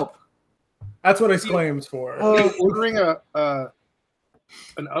blinking. Help. That's what Exclaim's for. Ordering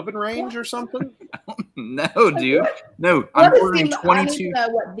an oven range or something? No, dude. No, What I'm is ordering I need 22. to know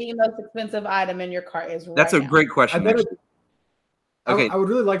what the most expensive item in your cart is. That's a now. great question. Okay. I would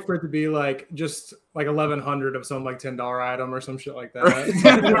really like for it to be like just like 1,100 of some like $10 item or some shit like that.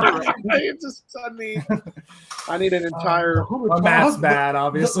 I need an entire. Math's bad,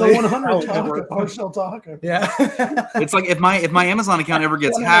 obviously. The 100 taco, partial taco. Yeah. It's like if my Amazon account ever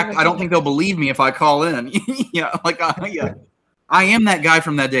gets hacked, I don't think they'll believe me if I call in. Yeah, I am that guy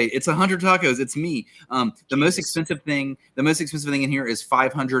from that day. It's 100 tacos. It's me. The most expensive thing in here is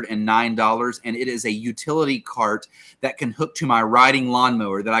 $509, and it is a utility cart that can hook to my riding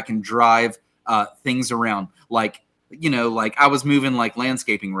lawnmower that I can drive things around. Like I was moving like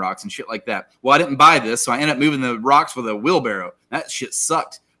landscaping rocks and shit like that. Well, I didn't buy this, so I ended up moving the rocks with a wheelbarrow. That shit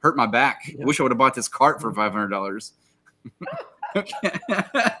sucked. Hurt my back. I wish I would have bought this cart for $500.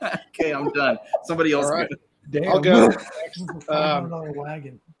 Okay, I'm done. Somebody else. Right. Damn. I'll go.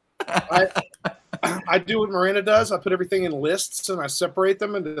 Wagon. I do what Miranda does. I put everything in lists and I separate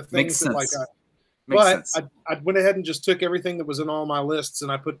them into things Makes that sense. I went ahead and just took everything that was in all my lists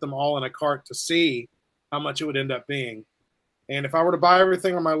and I put them all in a cart to see how much it would end up being. And if I were to buy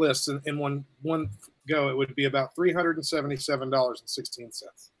everything on my list in one go, it would be about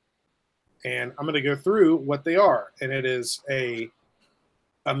 $377.16. And I'm going to go through what they are. And it is a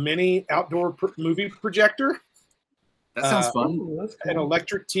mini outdoor movie projector. That sounds fun. Ooh, that's cool. An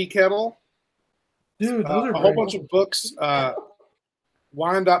electric tea kettle. Dude, those are a whole bunch of books.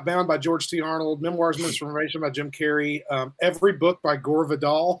 Wine Bound by George T. Arnold. Memoirs of Misinformation by Jim Carrey. Every book by Gore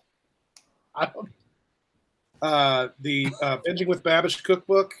Vidal. The Binging with Babish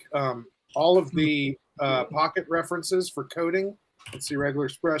cookbook. All of the pocket references for coding. Let's see, regular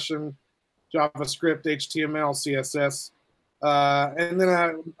expression, JavaScript, HTML, CSS, and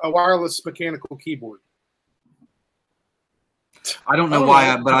then a wireless mechanical keyboard. I don't know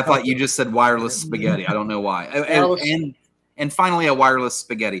why, but I thought you just said wireless spaghetti. I don't know why. And finally, a wireless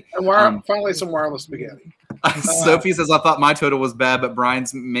spaghetti. And finally, some wireless spaghetti. Sophie says, I thought my total was bad, but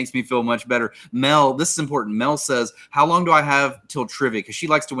Brian's makes me feel much better. Mel, this is important. Mel says, how long do I have till trivia? Because she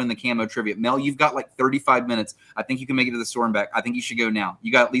likes to win the camo trivia. Mel, you've got like 35 minutes. I think you can make it to the store and back. I think you should go now.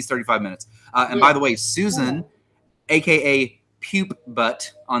 You got at least 35 minutes. And by the way, Susan, a.k.a. Pupe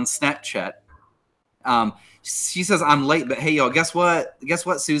Butt on Snapchat, she says, I'm late, but hey, y'all, guess what? Guess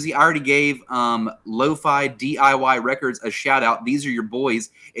what, Susie? I already gave Lo-Fi DIY Records a shout out. These are your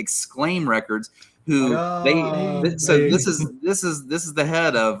boys, Exclaim Records, who this is the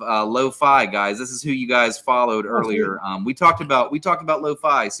head of Lo-Fi, guys. This is who you guys followed earlier. We talked about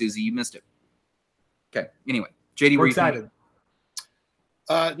Lo-Fi, Susie. You missed it. Okay. Anyway, JD, we're excited.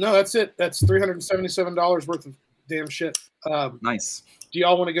 No, that's it. That's $377 worth of damn shit. Nice. Do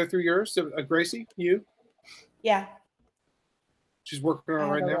y'all want to go through yours? Gracie, you? Yeah. She's working on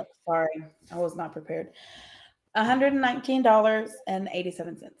it right now. Sorry, I was not prepared.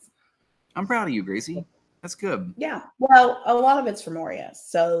 $119.87. I'm proud of you, Gracie. That's good. Yeah. Well, a lot of it's from Moria.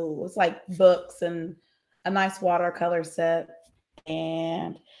 So it's like books and a nice watercolor set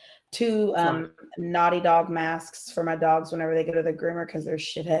and 2 naughty dog masks for my dogs whenever they go to the groomer because they're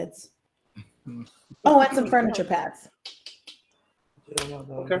shitheads. Oh, and some furniture pads. Okay. That's about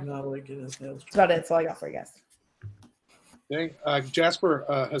it. That's all I got for you guys. Okay. Jasper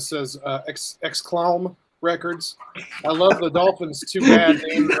says Exclaim Records. I love the Dolphins. Too bad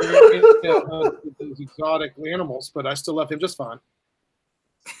these exotic animals, but I still love him just fine.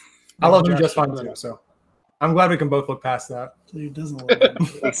 I love him just fine too. So I'm glad we can both look past that. He doesn't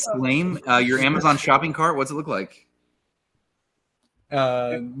Exclaim your Amazon shopping cart. What's it look like?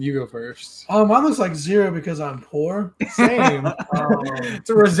 You go first. Mine looks like 0 because I'm poor. Same. It's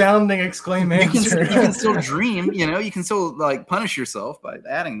a resounding exclaim answer. You can still dream, you know. You can still like punish yourself by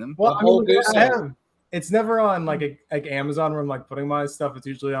adding them. Well, it's never on like Amazon where I'm like putting my stuff. It's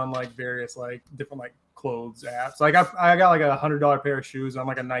usually on like various like different like clothes apps. Like I got like $100 pair of shoes on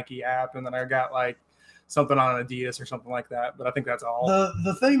like a Nike app, and then I got like something on Adidas or something like that. But I think that's all.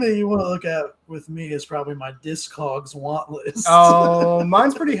 The thing that you want to look at with me is probably my Discogs want list. Oh,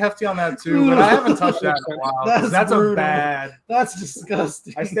 mine's pretty hefty on that too, but I haven't touched that in a while. That's a bad. That's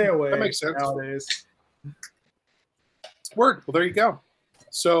disgusting. I stay away. That makes sense nowadays. Word. Well, there you go.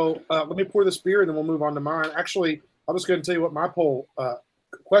 So let me pour this beer and then we'll move on to mine. Actually, I'll just go and tell you what my poll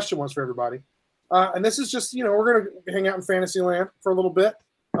question was for everybody. And this is just, you know, we're going to hang out in Fantasyland for a little bit.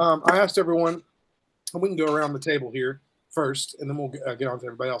 I asked everyone, and we can go around the table here first, and then we'll get on to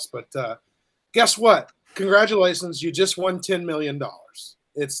everybody else. But guess what? Congratulations. You just won $10 million.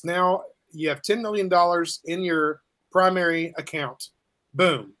 It's now, you have $10 million in your primary account.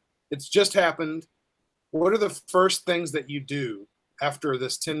 Boom. It's just happened. What are the first things that you do after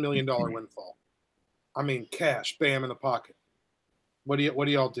this $10 million windfall? I mean, cash, bam, in the pocket. What do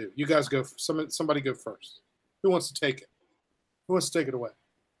y'all do? You guys go. Somebody go first. Who wants to take it? Who wants to take it away?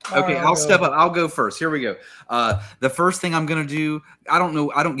 Okay, I'll step up. I'll go first. Here we go. The first thing I'm going to do, I don't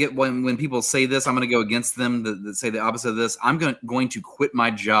know. I don't get when people say this. I'm going to go against them that say the opposite of this. I'm going to quit my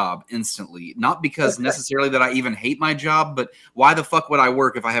job instantly. Not because necessarily that I even hate my job, but why the fuck would I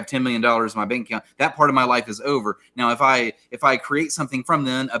work if I have $10 million in my bank account? That part of my life is over. Now, if I create something from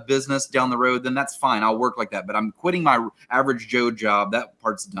then, a business down the road, then that's fine. I'll work like that. But I'm quitting my average Joe job. That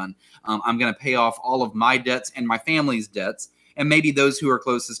part's done. I'm going to pay off all of my debts and my family's debts. And maybe those who are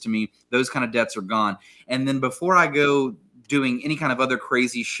closest to me, those kind of debts are gone. And then before I go doing any kind of other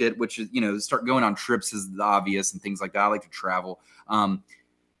crazy shit, which is, you know, start going on trips is the obvious and things like that. I like to travel.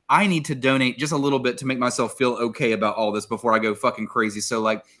 I need to donate just a little bit to make myself feel okay about all this before I go fucking crazy. So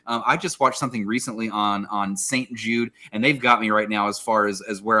like, I just watched something recently on St. Jude, and they've got me right now as far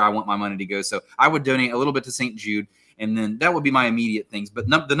as where I want my money to go. So I would donate a little bit to St. Jude, and then that would be my immediate things. But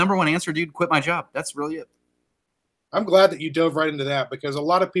the number one answer, dude, quit my job. That's really it. I'm glad that you dove right into that, because a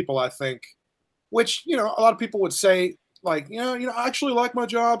lot of people, I think, which, you know, a lot of people would say, like, you know, I actually like my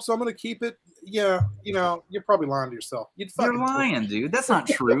job, so I'm going to keep it. yeah, you're probably lying to yourself. You're lying, dude. That's not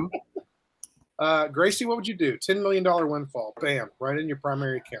true. Gracie, what would you do? $10 million windfall. Bam, right in your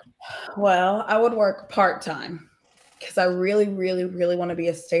primary account. Well, I would work part-time because I really, really, really want to be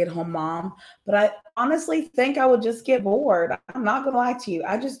a stay-at-home mom. But I honestly think I would just get bored. I'm not going to lie to you.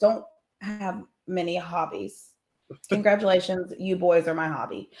 I just don't have many hobbies. Congratulations. You boys are my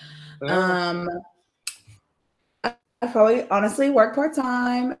hobby. I probably honestly work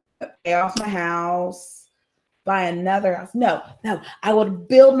part-time, pay off my house, buy another house. No, I would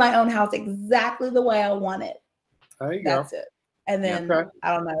build my own house exactly the way I want it. There you That's go. it. And then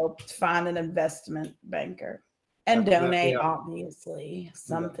I don't know, find an investment banker and donate, obviously,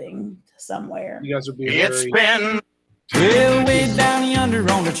 something somewhere. You guys would be It's been well way down yonder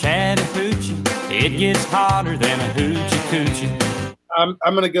on the Chattahoochee. It gets hotter than a hoochie coochie. I'm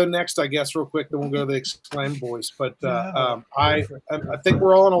going to go next, I guess, real quick. Then we'll go to the Exclaim boys. But I think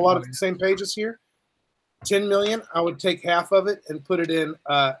we're all on a lot of the same pages here. 10 million, I would take half of it and put it in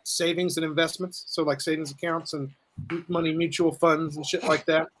savings and investments. So like savings accounts and money mutual funds and shit like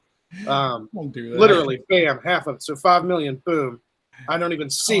that. Won't do that. Literally, bam, half of it. So 5 million, boom. I don't even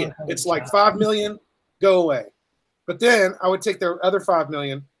see it. It's like 5 million, go away. But then I would take the other 5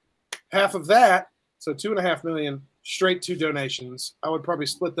 million, half of that, so 2.5 million straight to donations. I would probably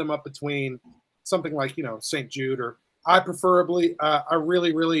split them up between something like, St. Jude, or I preferably, I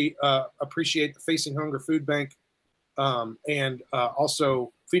really, really appreciate the Facing Hunger Food Bank, and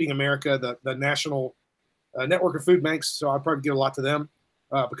also Feeding America, the national network of food banks. So I'd probably give a lot to them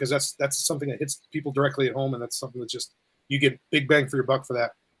because that's something that hits people directly at home, and that's something that just you get big bang for your buck for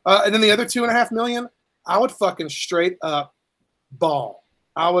that. And then the other 2.5 million, I would fucking straight up ball.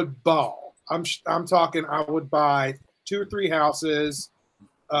 I would ball. I'm talking. I would buy 2 or 3 houses.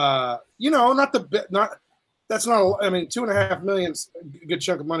 That's not. 2.5 million's a good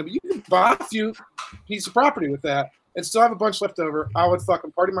chunk of money, but you can buy a few pieces of property with that and still have a bunch left over. I would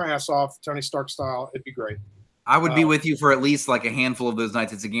fucking party my ass off, Tony Stark style. It'd be great. I would be with you for at least like a handful of those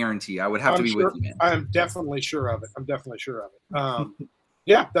nights. It's a guarantee. I would have to be with you, man. I am definitely sure of it.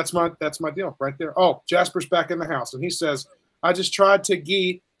 Yeah, that's my deal right there. Oh, Jasper's back in the house, and he says, I just tried to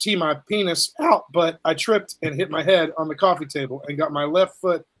tee my penis out, but I tripped and hit my head on the coffee table and got my left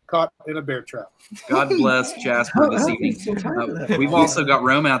foot caught in a bear trap. God bless Jasper this evening. We've also got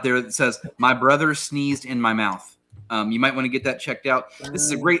Roman out there that says, my brother sneezed in my mouth. You might want to get that checked out. This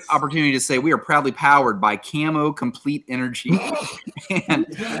is a great opportunity to say we are proudly powered by Camo Complete Energy. And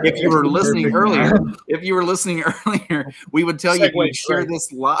if you were listening earlier, we would tell you to share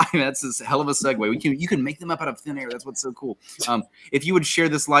this live. That's a hell of a segue. You can make them up out of thin air. That's what's so cool. If you would share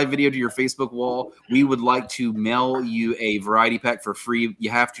this live video to your Facebook wall, we would like to mail you a variety pack for free. You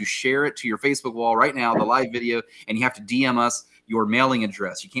have to share it to your Facebook wall right now, the live video, and you have to DM us your mailing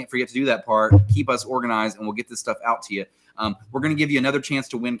address. You can't forget to do that part. Keep us organized, and we'll get this stuff out to you. We're going to give you another chance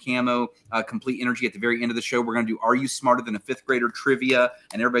to win Camo Complete Energy at the very end of the show. We're going to do Are You Smarter Than a Fifth Grader trivia,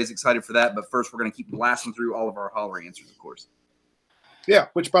 and everybody's excited for that. But first, we're going to keep blasting through all of our Holler answers, of course. Yeah,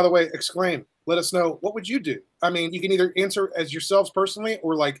 which, by the way, Exclaim. Let us know, what would you do? I mean, you can either answer as yourselves personally,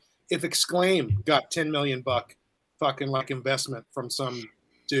 or like if Exclaim got 10 million buck fucking like investment from some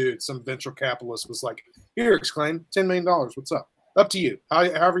dude, some venture capitalist was like, here, Exclaim, $10 million. What's up? Up to you.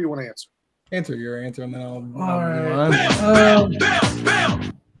 However you want to answer. Answer your answer, and then I'll all right.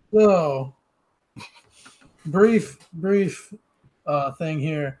 So, brief thing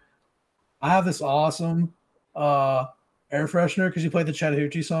here. I have this awesome air freshener because you played the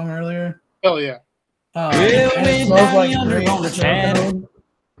Chattahoochee song earlier. Hell yeah. And it smells like grape snow cone.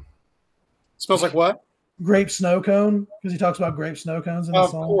 Smells like what? Grape snow cone, because he talks about grape snow cones in the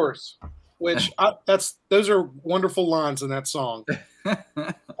song. Of course. Which those are wonderful lines in that song.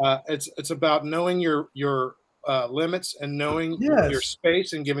 It's about knowing your limits and knowing your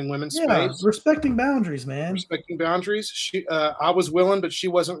space and giving women space. Respecting boundaries, man. Respecting boundaries. I was willing, but she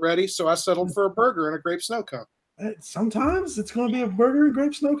wasn't ready, so I settled for a burger and a grape snow cone. Sometimes it's going to be a burger and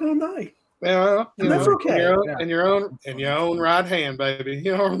grape snow cone night. Yeah, that's okay. In your own right hand, baby.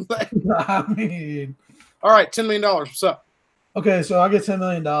 You know what I'm saying? I mean, all right, $10 million. What's up? Okay, so I get $10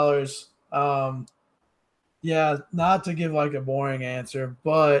 million. Yeah, not to give like a boring answer,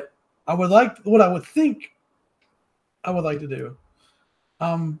 but I would like what I would think I would like to do.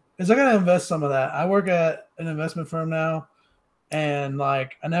 Is I gotta invest some of that. I work at an investment firm now, and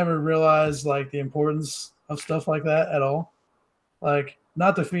like I never realized like the importance of stuff like that at all. Like,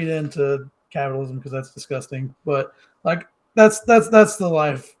 not to feed into capitalism because that's disgusting, but like that's the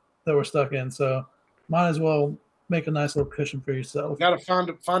life that we're stuck in. So might as well make a nice little cushion for yourself. Got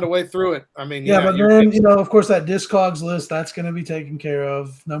to find a way through it. I mean, Yeah, but then of course, that Discogs list that's going to be taken care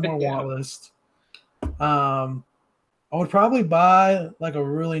of. No more want list. I would probably buy like a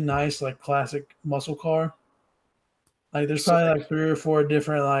really nice, like classic muscle car. Like, there's probably like 3 or 4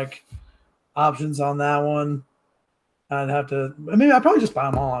 different like options on that one. I'd have to. I mean, I'd probably just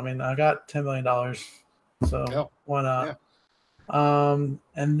buy them all. I mean, I got $10 million, so why not? Yeah.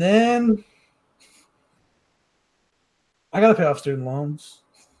 And then I gotta pay off student loans.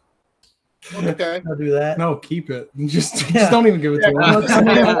 Okay, I'll do that. No, keep it. Just don't even give it to him. I'm a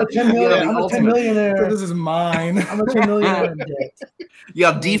 $10 millionaire. This is mine. I'm a $10 millionaire in debt.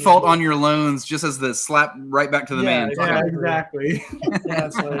 Yeah, default on your loans just as the slap right back to the man. Yeah, exactly. Yeah,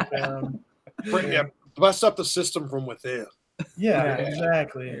 it's like bust up the system from within. Yeah,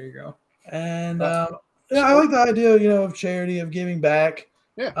 exactly. There you go. And I like the idea, of charity, of giving back.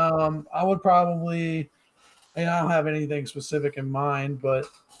 Yeah. I would probably, I don't have anything specific in mind, but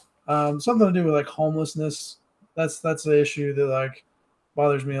something to do with like homelessness. That's the issue that like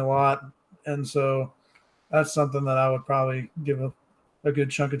bothers me a lot, and so that's something that I would probably give a good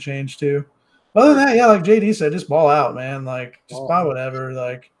chunk of change to. Other than that, yeah, like JD said, just ball out, man. Like, just buy whatever.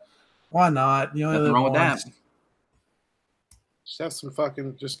 Like, why not? You know, nothing wrong with that. Just have some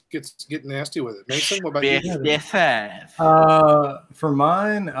fucking, just get nasty with it. Mason, what about you? For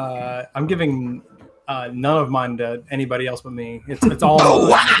mine, I'm giving none of mine to anybody else but me. It's all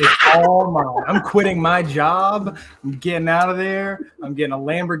mine. It's all mine. I'm quitting my job. I'm getting out of there. I'm getting a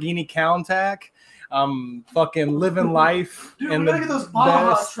Lamborghini Countach. I'm fucking living life. Dude, in we gotta the get those Baja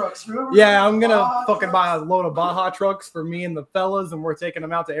best. trucks. Remember Yeah, I'm gonna Baja fucking trucks? buy a load of Baja trucks for me and the fellas, and we're taking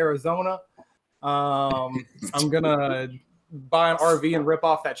them out to Arizona. I'm gonna buy an RV and rip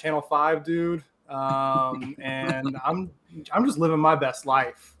off that Channel 5 dude. And I'm just living my best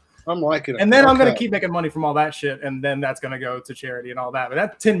life. I'm liking it. And then I'm gonna keep making money from all that shit, and then that's gonna go to charity and all that. But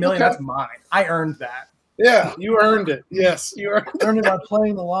that 10 million, that's mine. I earned that. Yeah, you earned it. Yes, you earned it by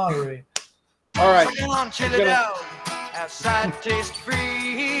playing the lottery. All right.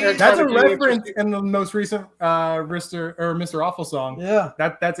 That's a reference in the most recent Mr. Awful song. Yeah,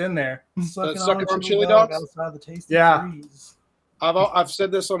 that's in there. Sucking on chili dogs. Outside the tasty Yeah. breeze. I've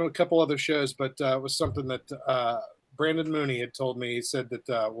said this on a couple other shows, but it was something that Brandon Mooney had told me. He said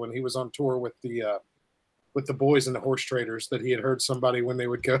that when he was on tour with the boys and the horse traders, that he had heard somebody when they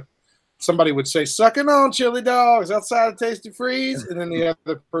would go. Somebody would say, "Sucking on chili dogs outside of Tasty Freeze," and then the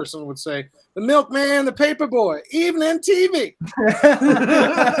other person would say, "The milkman, the paper boy, evening TV."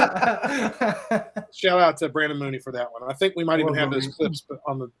 Shout out to Brandon Mooney for that one. I think we might even have those clips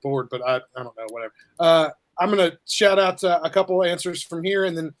on the board, but I don't know, whatever. I'm going to shout out a couple of answers from here,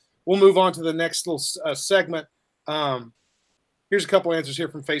 and then we'll move on to the next little segment. Here's a couple answers here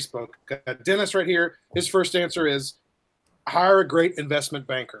from Facebook. Dennis right here, his first answer is hire a great investment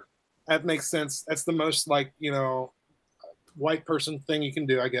banker. That makes sense. That's the most white person thing you can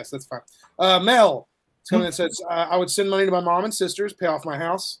do, I guess. That's fine. Mel, someone that says, I would send money to my mom and sisters, pay off my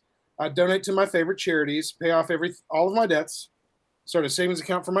house, donate to my favorite charities, pay off all of my debts, start a savings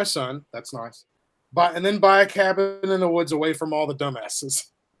account for my son. That's nice. And then buy a cabin in the woods away from all the dumbasses.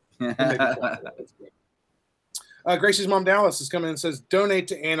 Gracie's mom, Dallas, is coming in and says, donate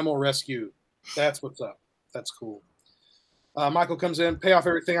to animal rescue. That's what's up. That's cool. Michael comes in, pay off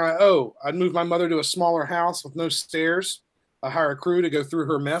everything I owe. I'd move my mother to a smaller house with no stairs. I hire a crew to go through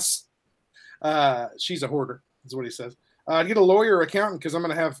her mess. She's a hoarder, is what he says. I'd get a lawyer or accountant because I'm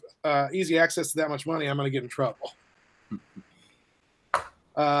going to have easy access to that much money. I'm going to get in trouble.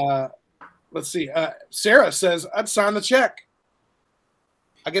 Let's see. Sarah says, I'd sign the check.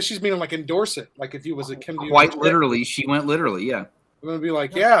 I guess she's meaning like endorse it. Like if you was a Kim. Quite literally. She went literally, yeah. I'm going to be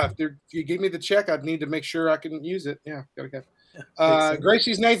like, yeah, if you gave me the check, I'd need to make sure I can use it. Yeah. Okay.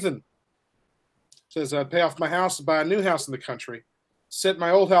 Gracie's Nathan says, I'd pay off my house and buy a new house in the country. Set my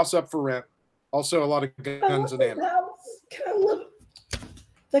old house up for rent. Also, a lot of guns and ammo.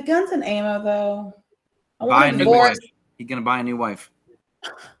 The guns and ammo, though. Buy a new wife. He's going to buy a new wife.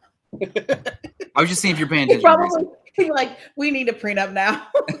 I was just seeing if you're paying attention. Probably be like, we need a prenup now.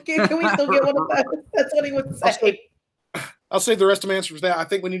 Can we still get one of those? That's what he would say. I'll save the rest of my answers for that. I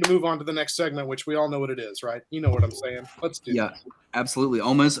think we need to move on to the next segment, which we all know what it is, right? You know what I'm saying. Let's do that. Absolutely.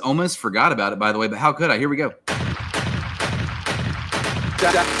 Almost forgot about it, by the way, but how could I? Here we go.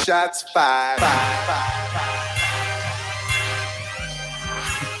 Shots fired.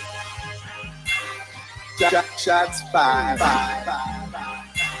 Shots fired.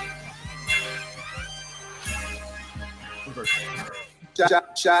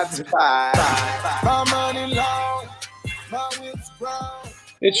 Shots fired. My money long, my wits grown.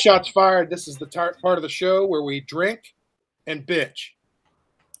 It's shots fired. This is the part of the show where we drink and bitch.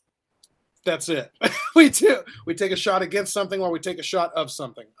 That's it. We take a shot against something while we take a shot of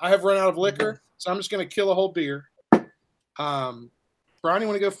something. I have run out of liquor, so I'm just going to kill a whole beer. Brian, you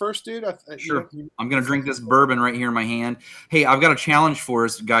want to go first, dude? Sure. I'm going to drink this bourbon right here in my hand. Hey, I've got a challenge for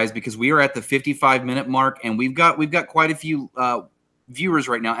us, guys, because we are at the 55-minute mark, and we've got quite a few viewers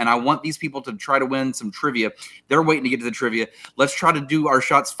right now, and I want these people to try to win some trivia. They're waiting to get to the trivia. Let's try to do our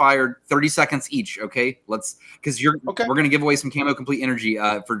shots fired 30 seconds each, okay? Because we're going to give away some Camo Complete Energy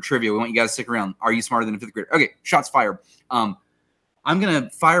for trivia. We want you guys to stick around. Are you smarter than a fifth grader? Okay, shots fired. I'm going to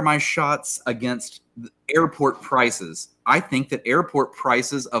fire my shots against airport prices. I think that airport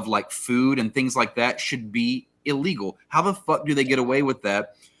prices of like food and things like that should be illegal. How the fuck do they get away with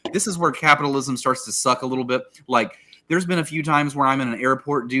that? This is where capitalism starts to suck a little bit. Like, there's been a few times where I'm in an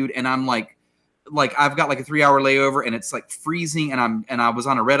airport, dude, and I'm like I've got like a 3-hour layover and it's like freezing, and I was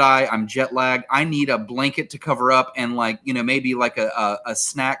on a red eye. I'm jet lagged. I need a blanket to cover up and like, you know, maybe like a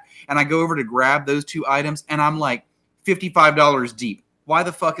snack. And I go over to grab those two items and I'm like $55 deep. Why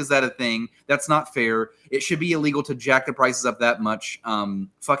the fuck is that a thing? That's not fair. It should be illegal to jack the prices up that much.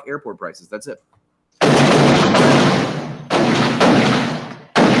 Fuck airport prices. That's it.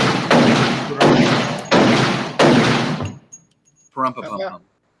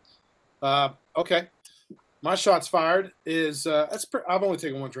 Okay. My shots fired is I've only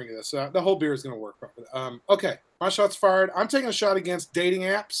taken one drink of this, so the whole beer is going to work properly. Okay, my shots fired. I'm taking a shot against dating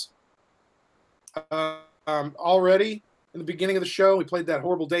apps. Already in the beginning of the show, we played that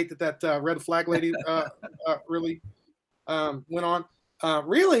horrible date that red flag lady really went on.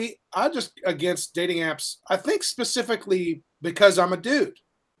 Really, I just against dating apps. I think specifically because I'm a dude.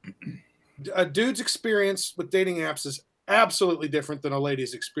 A dude's experience with dating apps is absolutely different than a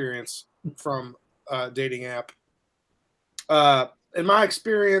lady's experience from a dating app. In my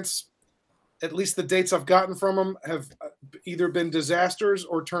experience, at least the dates I've gotten from them have either been disasters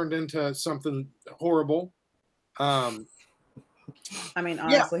or turned into something horrible. I mean,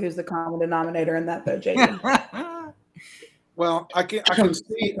 honestly, who's the common denominator in that, though, JD? Well, I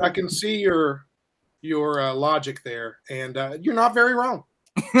can see your logic there, and you're not very wrong.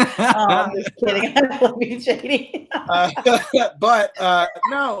 I'm just kidding. I love you, JD. But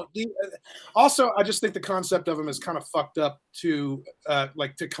no. Also, I just think the concept of them is kind of fucked up to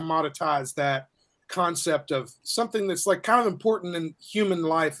commoditize that concept of something that's like kind of important in human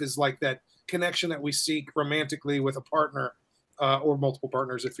life is like that connection that we seek romantically with a partner or multiple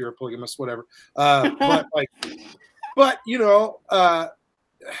partners if you're a polygamist, whatever. But you know,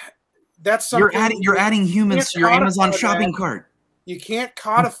 that's something you're adding humans to your Amazon shopping cart. You can't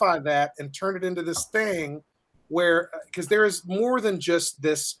codify that and turn it into this thing where, because there is more than just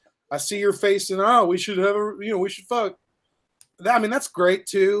this. I see your face and we should have we should fuck. I mean, that's great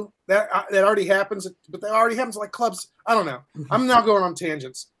too. That already happens, but that already happens like clubs. I don't know. I'm now going on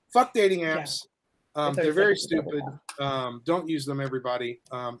tangents. Fuck dating apps. Yeah. They're very stupid. Don't use them, everybody.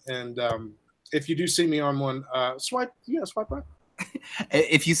 And if you do see me on one, swipe right.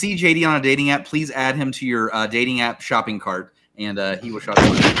 If you see JD on a dating app, please add him to your dating app shopping cart, and he will shop.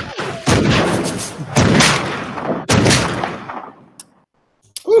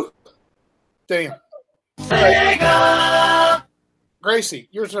 Whew. Damn. Right. Gracie,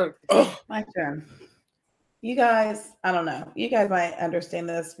 your turn. My turn. You guys, I don't know. You guys might understand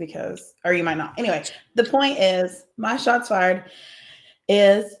this or you might not. Anyway, the point is, my shots fired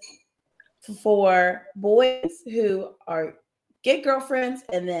is for boys who get girlfriends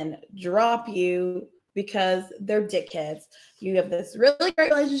and then drop you because they're dickheads. You have this really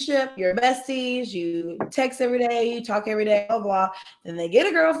great relationship, you're besties, you text every day, you talk every day, blah, blah. Then they get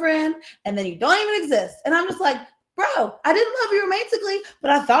a girlfriend and then you don't even exist. And I'm just like, bro, I didn't love you romantically,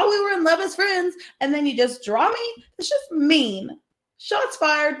 but I thought we were in love as friends. And then you just draw me? It's just mean. Shots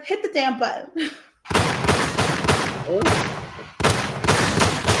fired, hit the damn button.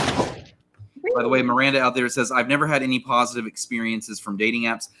 By the way, Miranda out there says, I've never had any positive experiences from dating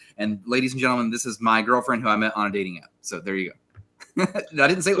apps. And ladies and gentlemen, this is my girlfriend who I met on a dating app. So there you go. I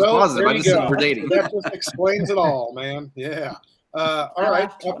didn't say it was positive. I just said we're dating. That just explains it all, man. Yeah. All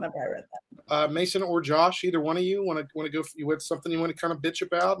right. Mason or Josh, either one of you want to go with something you want to kind of bitch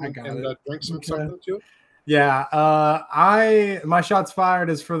about and drink something to it? Yeah, my shots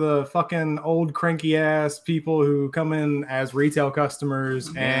fired is for the fucking old cranky ass people who come in as retail customers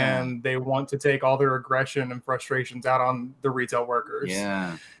and they want to take all their aggression and frustrations out on the retail workers.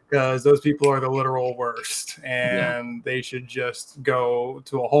 Yeah. Because those people are the literal worst, and they should just go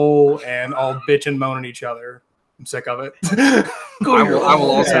to a hole and all bitch and moan at each other. I'm sick of it. I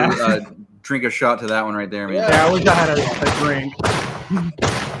will also drink a shot to that one right there, man. Yeah, I wish I had a drink.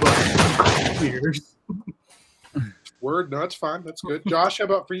 Cheers. Word, no, that's fine. That's good. Josh, how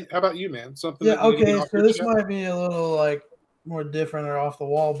about for you? How about you, man? Something? Yeah, that you need to okay. get off So your this chest? might be a little like more different or off the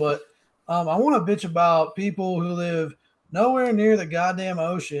wall, but I want to bitch about people who live nowhere near the goddamn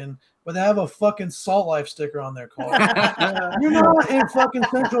ocean, but they have a fucking Salt Life sticker on their car. You're not in fucking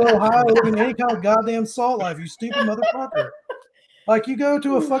Central Ohio living any kind of goddamn Salt Life, you stupid motherfucker. Like you go to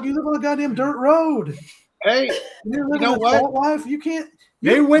you live on a goddamn dirt road. Hey, you're you living know a what? Salt Life. You can't.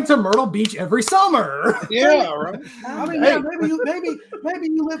 They went to Myrtle Beach every summer. Yeah, right. I mean, Hey. yeah, maybe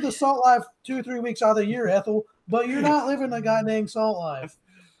you live the Salt Life 2 or 3 weeks out of the year, Ethel, but you're not living the goddamn Salt Life.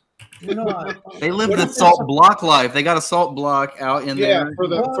 You're not. They live the salt block life. They got a salt block out in Yeah, there. for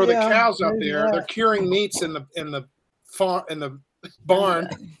the cows out maybe there, they're curing meats in the barn,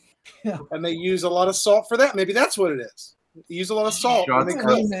 and they use a lot of salt for that. Maybe that's what it is. They use a lot of salt when they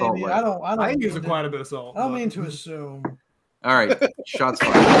cook. Maybe I don't. I use quite a bit of salt. I don't mean to assume. All right, shots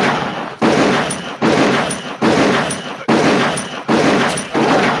fired.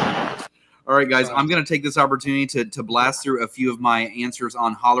 All right, guys, I'm going to take this opportunity to blast through a few of my answers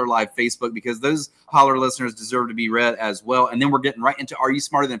on Holler Live Facebook because those Holler listeners deserve to be read as well. And then we're getting right into Are You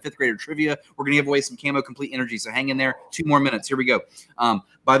Smarter Than Fifth Grader Trivia? We're going to give away some Camo Complete Energy, so hang in there. 2 more minutes. Here we go.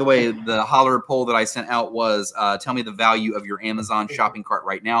 By the way, the Holler poll that I sent out was tell me the value of your Amazon shopping cart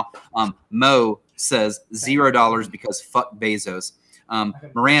right now. Mo says $0 because fuck Bezos.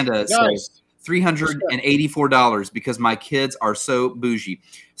 Miranda says $384 because my kids are so bougie.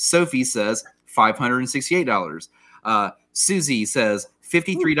 Sophie says $568. Susie says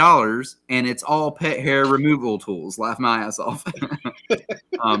 $53, and it's all pet hair removal tools. Laugh my ass off.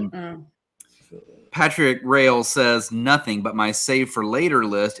 Patrick Rail says nothing, but my save for later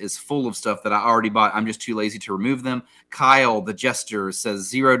list is full of stuff that I already bought. I'm just too lazy to remove them. Kyle the Jester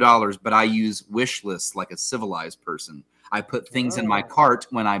says $0, but I use wish lists like a civilized person. I put things in my cart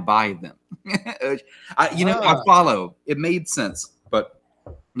when I buy them. I follow. It made sense, but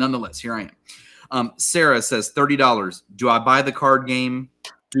nonetheless, here I am. Sarah says $30. Do I buy the card game,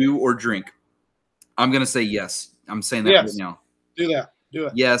 do or drink? I'm going to say yes. I'm saying that right now. Do that. Do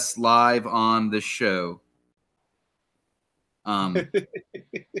it. Yes, live on the show. Oh,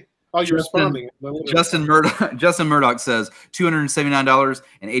 you're responding. Justin Murdoch says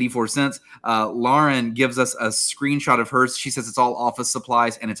 $279.84. Lauren gives us a screenshot of hers. She says it's all office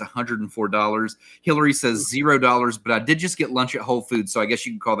supplies and it's $104. Hillary says $0, but I did just get lunch at Whole Foods, so I guess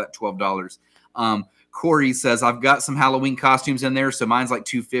you can call that $12. Corey says I've got some Halloween costumes in there, so mine's like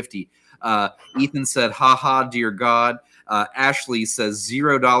 $250. Ethan said, haha, dear God. Ashley says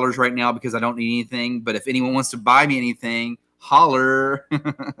 $0 right now because I don't need anything, but if anyone wants to buy me anything, holler.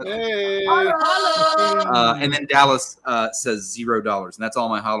 Hey. Holler. And then Dallas says $0. And that's all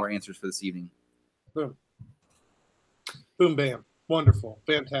my holler answers for this evening. Boom. Boom, bam. Wonderful.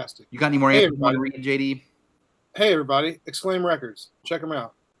 Fantastic. You got any more answers you want to read, JD? Hey, everybody. Exclaim Records. Check them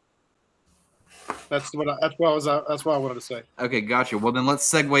out. That's what I wanted to say. Okay, gotcha. Well, then let's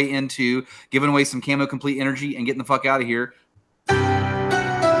segue into giving away some Camo Complete Energy and getting the fuck out of here.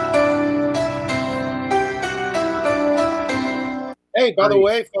 Hey, by the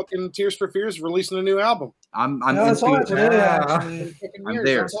way, fucking Tears for Fears is releasing a new album. I'm saw it today, actually. I'm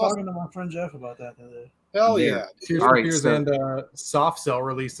there. I was talking to my friend Jeff about that today. Hell yeah. Tears for Fears and Soft Cell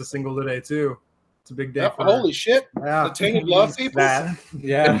released a single today, too. It's a big day. For holy shit. Yeah. The Tainted Love people? Yeah.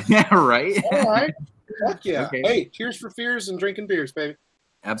 Yeah, right. All right. Fuck yeah. Okay. Hey, Tears for Fears and drinking beers, baby.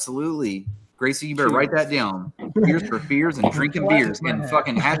 Absolutely. Gracie, you better write that down. Tears for Fears and drinking beers and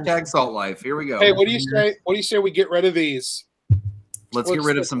fucking hashtag Salt Life. Here we go. Hey, what do you say? What do you say we get rid of these? Let's get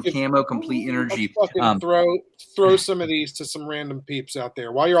rid of some Camo Complete Energy. Fucking throw some of these to some random peeps out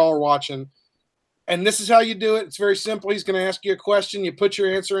there while you're all watching. And this is how you do it. It's very simple. He's going to ask you a question. You put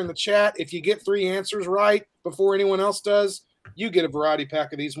your answer in the chat. If you get 3 answers right before anyone else does, you get a variety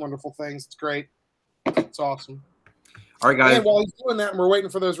pack of these wonderful things. It's great. It's awesome. All right, guys. And while he's doing that and we're waiting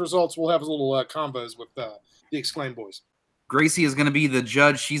for those results, we'll have a little combos with the Exclaim boys. Gracie is going to be the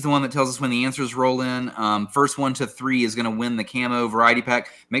judge. She's the one that tells us when the answers roll in. First 1 to 3 is going to win the Camo Variety Pack.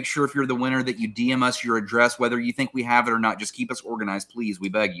 Make sure if you're the winner that you DM us your address, whether you think we have it or not. Just keep us organized, please. We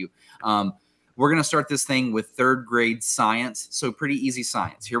beg you. We're going to start this thing with 3rd grade science. So pretty easy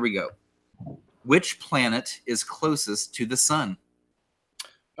science. Here we go. Which planet is closest to the sun?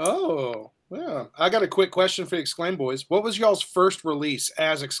 Oh, yeah. I got a quick question for the Exclaim boys. What was y'all's first release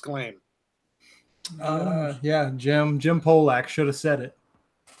as Exclaim? Yeah, Jim Polak should have said it.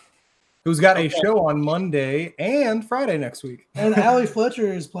 Who's got a show on Monday and Friday next week. And Allie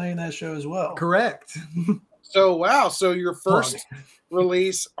Fletcher is playing that show as well. Correct. So, wow. So your first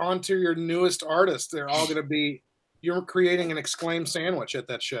release onto your newest artist, they're all going to be you're creating an Exclaim sandwich at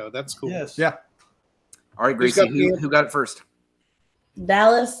that show. That's cool. Yes. Yeah. All right, Who's Gracie, got who got it first?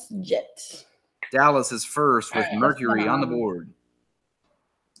 Dallas Jet. Dallas is first with All right, Mercury on the Mom. board.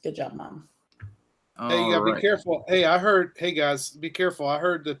 Good job, Mom. Hey, you gotta All right. be careful. Hey, hey guys, be careful. I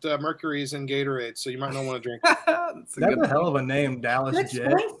heard that Mercury is in Gatorade, so you might not want to drink. That's That's a hell of a name, Dallas That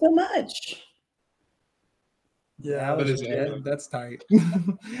Jet. explains so much. Yeah, Dallas is Jet. That's tight.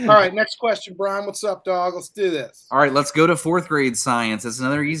 All right, next question, Brian. What's up, dog? Let's do this. All right, let's go to 4th grade science. It's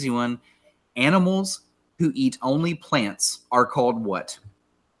another easy one. Animals who eat only plants are called what?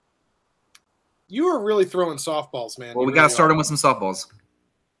 You are really throwing softballs, man. Well, You we got really to start are. them with some softballs.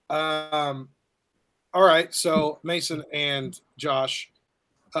 All right, so Mason and Josh,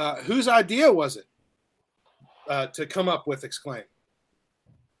 whose idea was it to come up with Exclaim?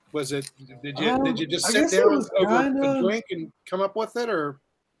 Was it did you just I sit guess it down was over a kinda- drink and come up with it, or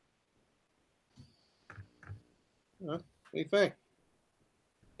what do you think?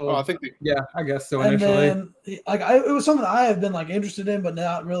 Oh, I think Yeah, I guess so And initially. then, it was something I have been like interested in, but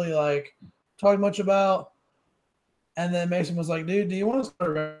not really like talking much about. And then Mason was like, "Dude, do you want to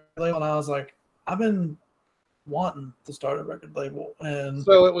start a record label?" And I was like, "I've been wanting to start a record label." And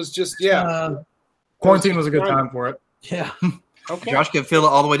so. It was just Quarantine was a good time for it. Yeah. Okay. Josh could feel it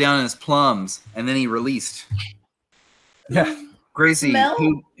all the way down in his plums, and then he released. Yeah. Gracie, Mel?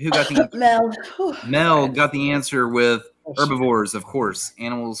 who got the answer? Mel. Mel got the answer with herbivores, of course.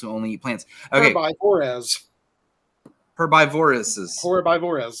 Animals who only eat plants. Okay. Herbivores.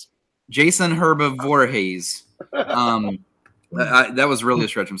 Herbivores. Jason Herbivores. That was really a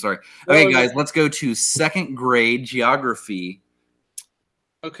stretch. I'm sorry. Okay, guys, let's go to 2nd grade geography.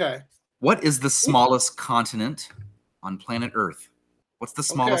 Okay. What is the smallest continent on planet Earth? What's the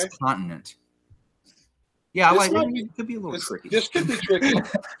smallest continent? Yeah, it could be a little tricky. This could be tricky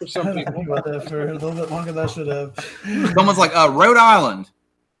for some I people. think about that for a little bit longer than I should have. Someone's like, Rhode Island,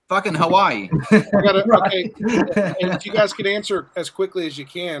 fucking Hawaii. Okay, and if you guys could answer as quickly as you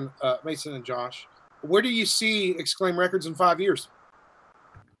can, Mason and Josh, where do you see Exclaim Records in 5 years?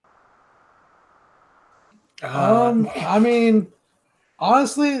 I mean,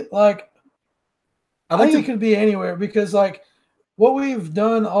 honestly, like, I think it could be anywhere because, like, what we've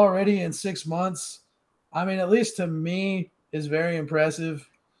done already in 6 months, I mean, at least to me, is very impressive.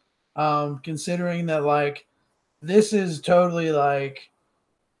 Considering that, like, this is totally like,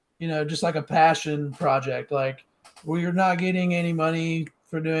 just like a passion project. Like, we're not getting any money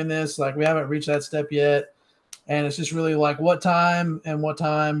for doing this. Like, we haven't reached that step yet. And it's just really like what time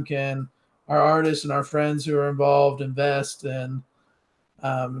can our artists and our friends who are involved invest and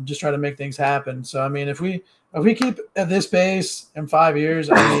just try to make things happen. So, I mean, if we keep at this pace in 5 years,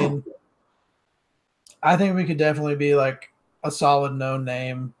 I mean, I think we could definitely be like a solid known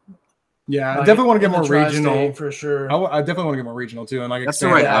name. Yeah, I like, definitely want to in get more the tri-state regional for sure. I definitely want to get more regional too, and like That's the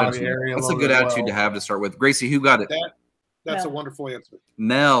expand right out of the attitude. area. That's a good attitude to have to start with. Gracie, who got it? That's a wonderful answer.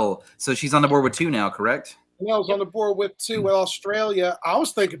 Mel. So she's on the board with 2 now, correct? Mel's on the board with 2. Well, Australia. I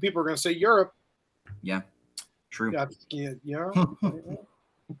was thinking people were going to say Europe. Yeah, true. Yeah.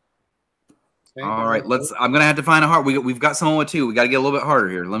 All right, I'm gonna have to find a hard. We've got someone with 2. We got to get a little bit harder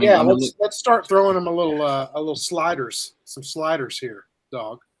here. Let's start throwing them a little sliders, some sliders here,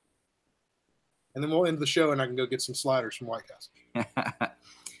 dog. And then we'll end the show, and I can go get some sliders from White House.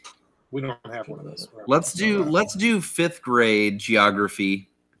 We don't have one of those. Let's do 5th grade geography.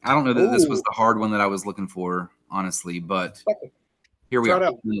 I don't know that this was the hard one that I was looking for, honestly, but here we are.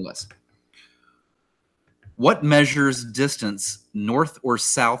 Nonetheless. What measures distance north or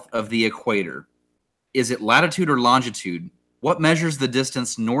south of the equator? Is it latitude or longitude? What measures the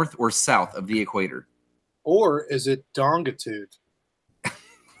distance north or south of the equator? Or is it longitude?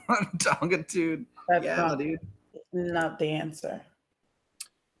 Longitude. That's dude. Not the answer.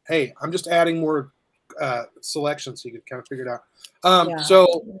 Hey, I'm just adding more selections so you can kind of figure it out.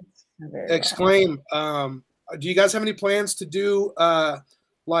 So, Exclaim. Do you guys have any plans to do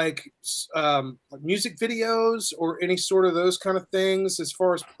like music videos or any sort of those kind of things as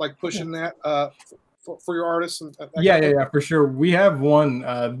far as like pushing that for your artists? And Yeah, for sure. We have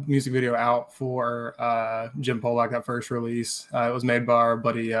one music video out for Jim Polak, that first release. It was made by our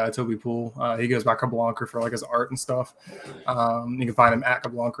buddy Toby Poole. He goes by Kablanker for like his art and stuff. You can find him at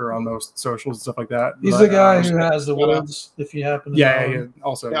Kablanker on most socials and stuff like that. He's the guy who has the Woods, if you happen to know him.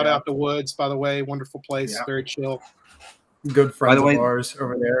 Also, shout out the Woods, by the way. Wonderful place, very chill. Good friends By the way, of ours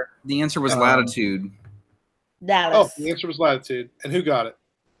over there. The answer was latitude. Dallas. Oh, the answer was latitude. And who got it?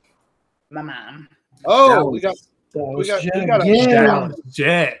 My mom. Oh, we got Dallas Jet into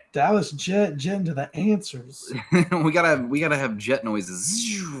the answers. we gotta have jet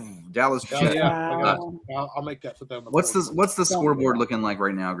noises. Dallas Oh, check. yeah, I'll make that for them. What's the scoreboard looking like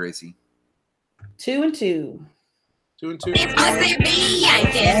right now, Gracie? 2-2.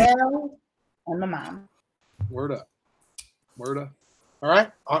 2-2. And my mom. Word up. All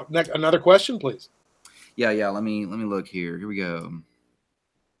right. Another question, please. Yeah. Let me look here. Here we go.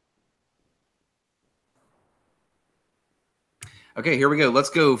 Okay, here we go. Let's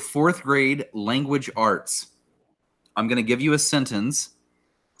go 4th grade language arts. I'm going to give you a sentence.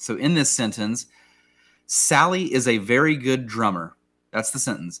 So in this sentence, Sally is a very good drummer. That's the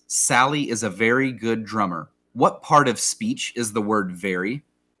sentence. Sally is a very good drummer. What part of speech is the word very?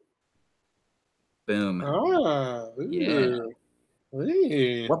 Boom. Yeah.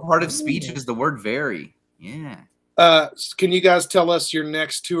 What part of speech is the word very? Yeah. Can you guys tell us your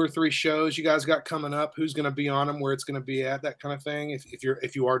next 2 or 3 shows you guys got coming up? Who's going to be on them? Where it's going to be at? That kind of thing.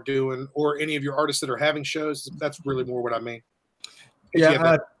 If you are doing, or any of your artists that are having shows, that's really more what I mean.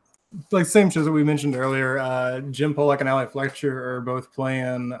 Yeah, like same shows that we mentioned earlier. Jim Polak and Allie Fletcher are both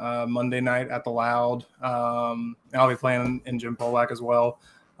playing Monday night at the Loud. I'll be playing in Jim Polak as well.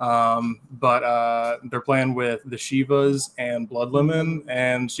 But they're playing with the Shivas and Blood Lemon,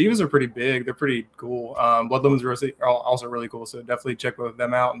 and Shivas are pretty big. They're pretty cool. Blood Lemon's are also really cool, so definitely check both of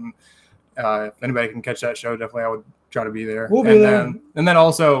them out. And if anybody can catch that show, definitely I would try to be there. We'll be there. And then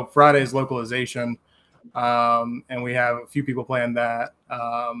also Friday's localization, and we have a few people playing that.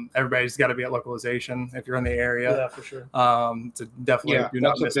 Everybody's got to be at localization if you're in the area. Yeah, for sure. So definitely do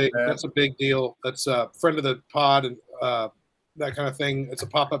not miss that. That's a big deal. That's a friend of the pod and that kind of thing. It's a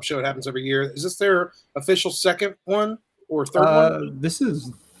pop-up show. It happens every year. Is this their official second one or third one? This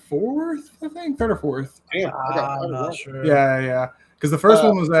is 4th, I think, 3rd or 4th. Damn, I'm not sure. Yeah. Because the first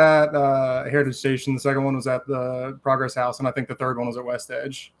one was at Heritage Station, the second one was at the Progress House, and I think the third one was at West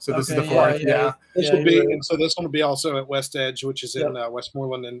Edge. So this is the 4th. Yeah. This will be, and so this one will be also at West Edge, which is in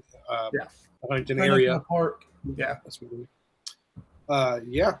Westmoreland and Huntington area. Park. Yeah. That's going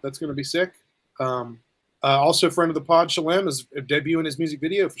to be sick. Also, a friend of the pod, Shalem, is debuting his music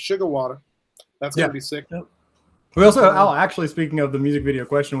video for Sugar Water. That's going to be sick. Yep. We also, actually, speaking of the music video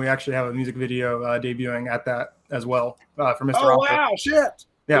question, we actually have a music video debuting at that as well for Mr. Oh, Alpha. wow, shit. Yeah.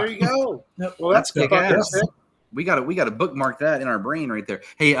 There you go. Yep. Well, that's good. We got to bookmark that in our brain right there.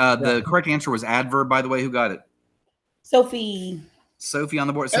 Hey, the correct answer was adverb, by the way. Who got it? Sophie on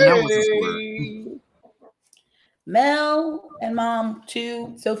the board. So now what's the score? Mel and Mom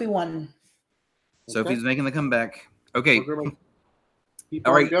 2, Sophie 1. Sophie's making the comeback. Okay. Keep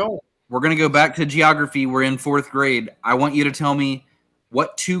all on right. going. We're going to go back to geography. We're in 4th grade. I want you to tell me,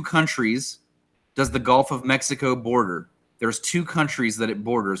 what 2 countries does the Gulf of Mexico border? There's 2 countries that it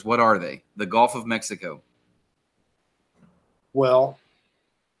borders. What are they? The Gulf of Mexico. Well,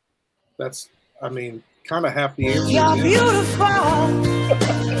 that's, kind of half the answer. You're beautiful.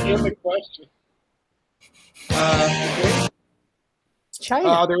 In the question. China.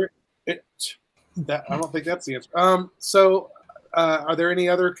 I don't think that's the answer. So, are there any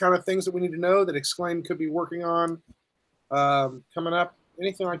other kind of things that we need to know that Exclaim could be working on coming up?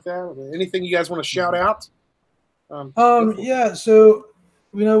 Anything like that? Anything you guys want to shout out? Yeah. So,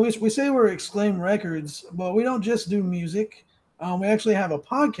 we say we're Exclaim Records, but we don't just do music. We actually have a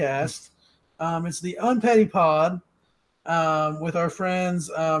podcast. It's the Unpetty Pod with our friends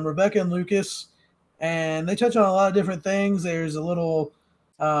Rebecca and Lucas, and they touch on a lot of different things. There's a little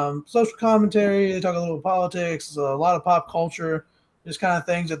social commentary. They talk a little politics, a lot of pop culture, just kind of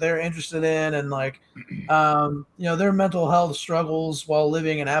things that they're interested in, and their mental health struggles while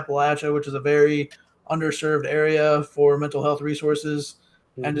living in Appalachia, which is a very underserved area for mental health resources,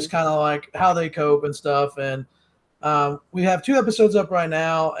 and just kind of like how they cope and stuff. And we have 2 episodes up right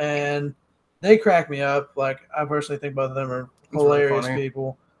now, and they crack me up. Like, I personally think both of them are hilarious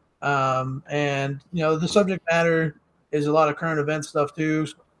people. And the subject matter is a lot of current event stuff too.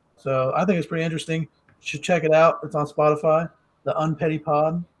 So I think it's pretty interesting. You should check it out. It's on Spotify, the Unpetty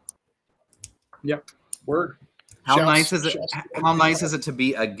Pod. Yep. Word. How nice is it to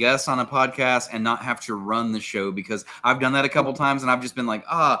be a guest on a podcast and not have to run the show? Because I've done that a couple times and I've just been like,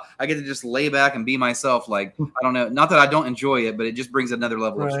 I get to just lay back and be myself. Like, I don't know. Not that I don't enjoy it, but it just brings another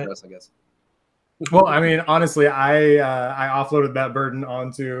level of stress, I guess. Well, honestly, I offloaded that burden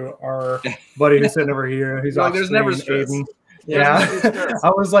onto our buddy who's sitting over here. He's like, there's never stress. Aiden. Yeah,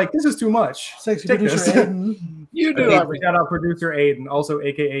 I was like, this is too much. Sexy producer Aiden. You do everything. Shout out producer Aiden, also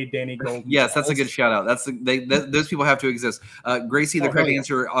AKA Danny Gold. Yes, that's a good shout out. Those people have to exist. Gracie, the correct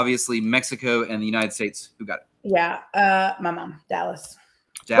answer, obviously Mexico and the United States. Who got it? Yeah, my mom, Dallas.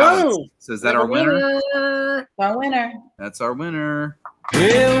 Boom. So is that our winner? Our winner. That's our winner.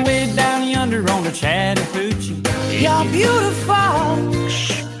 Well, way down yonder on the Chattahoochee. You're beautiful.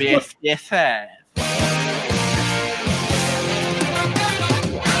 best five.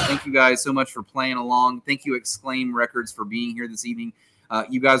 Thank you guys so much for playing along. Thank you, Exclaim Records, for being here this evening.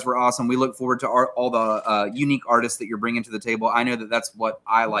 You guys were awesome. We look forward to all the unique artists that you're bringing to the table. I know that that's what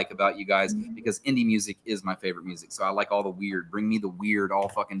I like about you guys, because indie music is my favorite music. So I like all the weird. Bring me the weird all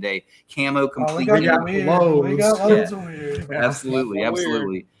fucking day. Camo complete. We got loads of weird. Absolutely,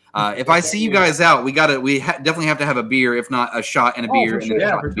 absolutely. If I see you guys out, we definitely have to have a beer, if not a shot and a beer, and then a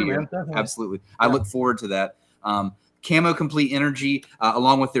shot and beer. Absolutely. I look forward to that. Camo Complete Energy,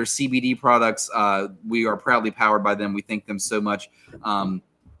 along with their CBD products, we are proudly powered by them. We thank them so much.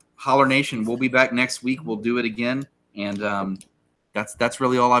 Holler Nation, we'll be back next week. We'll do it again, and that's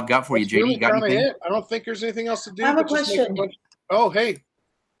really all I've got for you, JD. Really Got anything? it. I don't think there's anything else to do. I have a but just make question. bunch- Oh, hey,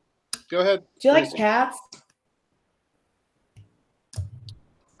 go ahead. Do you like cats?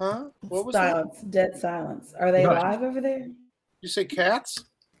 Huh? What was Silence. Dead silence. Are they No. alive over there? You say cats?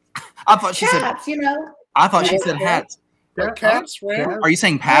 I thought she said. Cats, you know. I thought she said hats. Like cats, Ram? Are you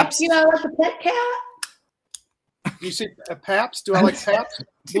saying Paps? Like, you know, like a pet cat? You say Paps? Do I like Paps?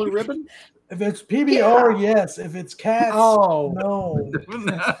 Blue Ribbon? If it's PBR, yes. If it's cats, no. No,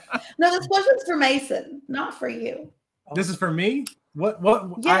 this question's for Mason, not for you. This is for me? What?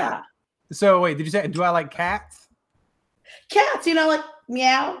 Yeah. So wait, did you say, do I like cats? Cats, you know, like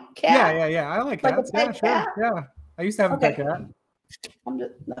meow, cat. Yeah. I like Like a cats. Yeah, pet sure. cat? Yeah. I used to have a pet Okay. cat. I'm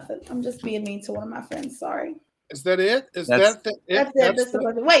just nothing. I'm just being mean to one of my friends. Sorry. Is that it? Is That's- that it? That's it. That's the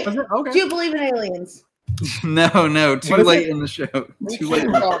question. Wait. Okay. Do you believe in aliens? No, too What is late it? in the show. Too can't late.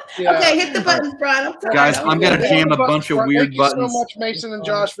 talk, yeah. Okay, hit the buttons, Brian. I'm sorry. Guys, I'm gonna jam a bunch of weird Thank buttons. you so much, Mason and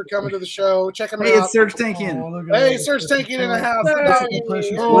Josh, for coming to the show. Check them Hey, out. it's Serge Tankian. Hey, Serge Tankian in the house. Hey.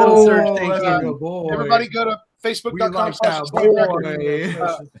 Oh, Little Serge uh, Tankian. Everybody go to Facebook.com/.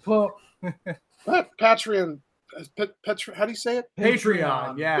 Patreon. How do you say it?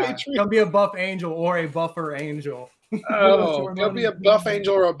 Patreon, yeah. Patreon. Don't be a buff angel or a buffer angel. Oh, go be a buff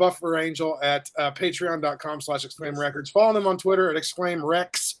angel or a buffer angel at patreon.com/Exclaim Records. Follow them on Twitter at Exclaim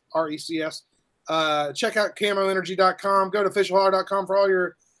Rex, RECS. Check out camoenergy.com. Go to officialholler.com for all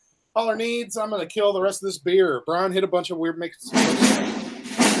your holler needs. I'm going to kill the rest of this beer. Brian hit a bunch of weird mixes.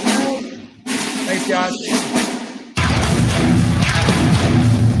 Thanks, guys.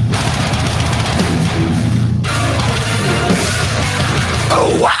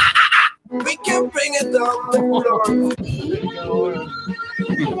 We can bring it down.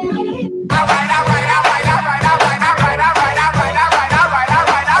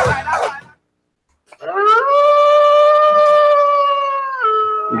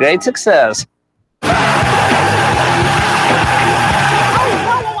 Great success.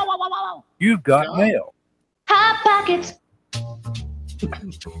 You've got mail. Hot pockets.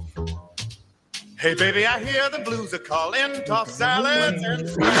 Hey, baby, I hear the blues are calling. Toss salads and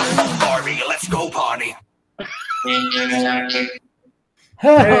Barbie, let's go party.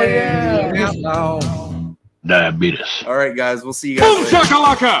 Hell yeah. Diabetes. All right, guys. We'll see you guys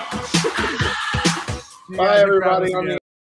later. Bye, everybody.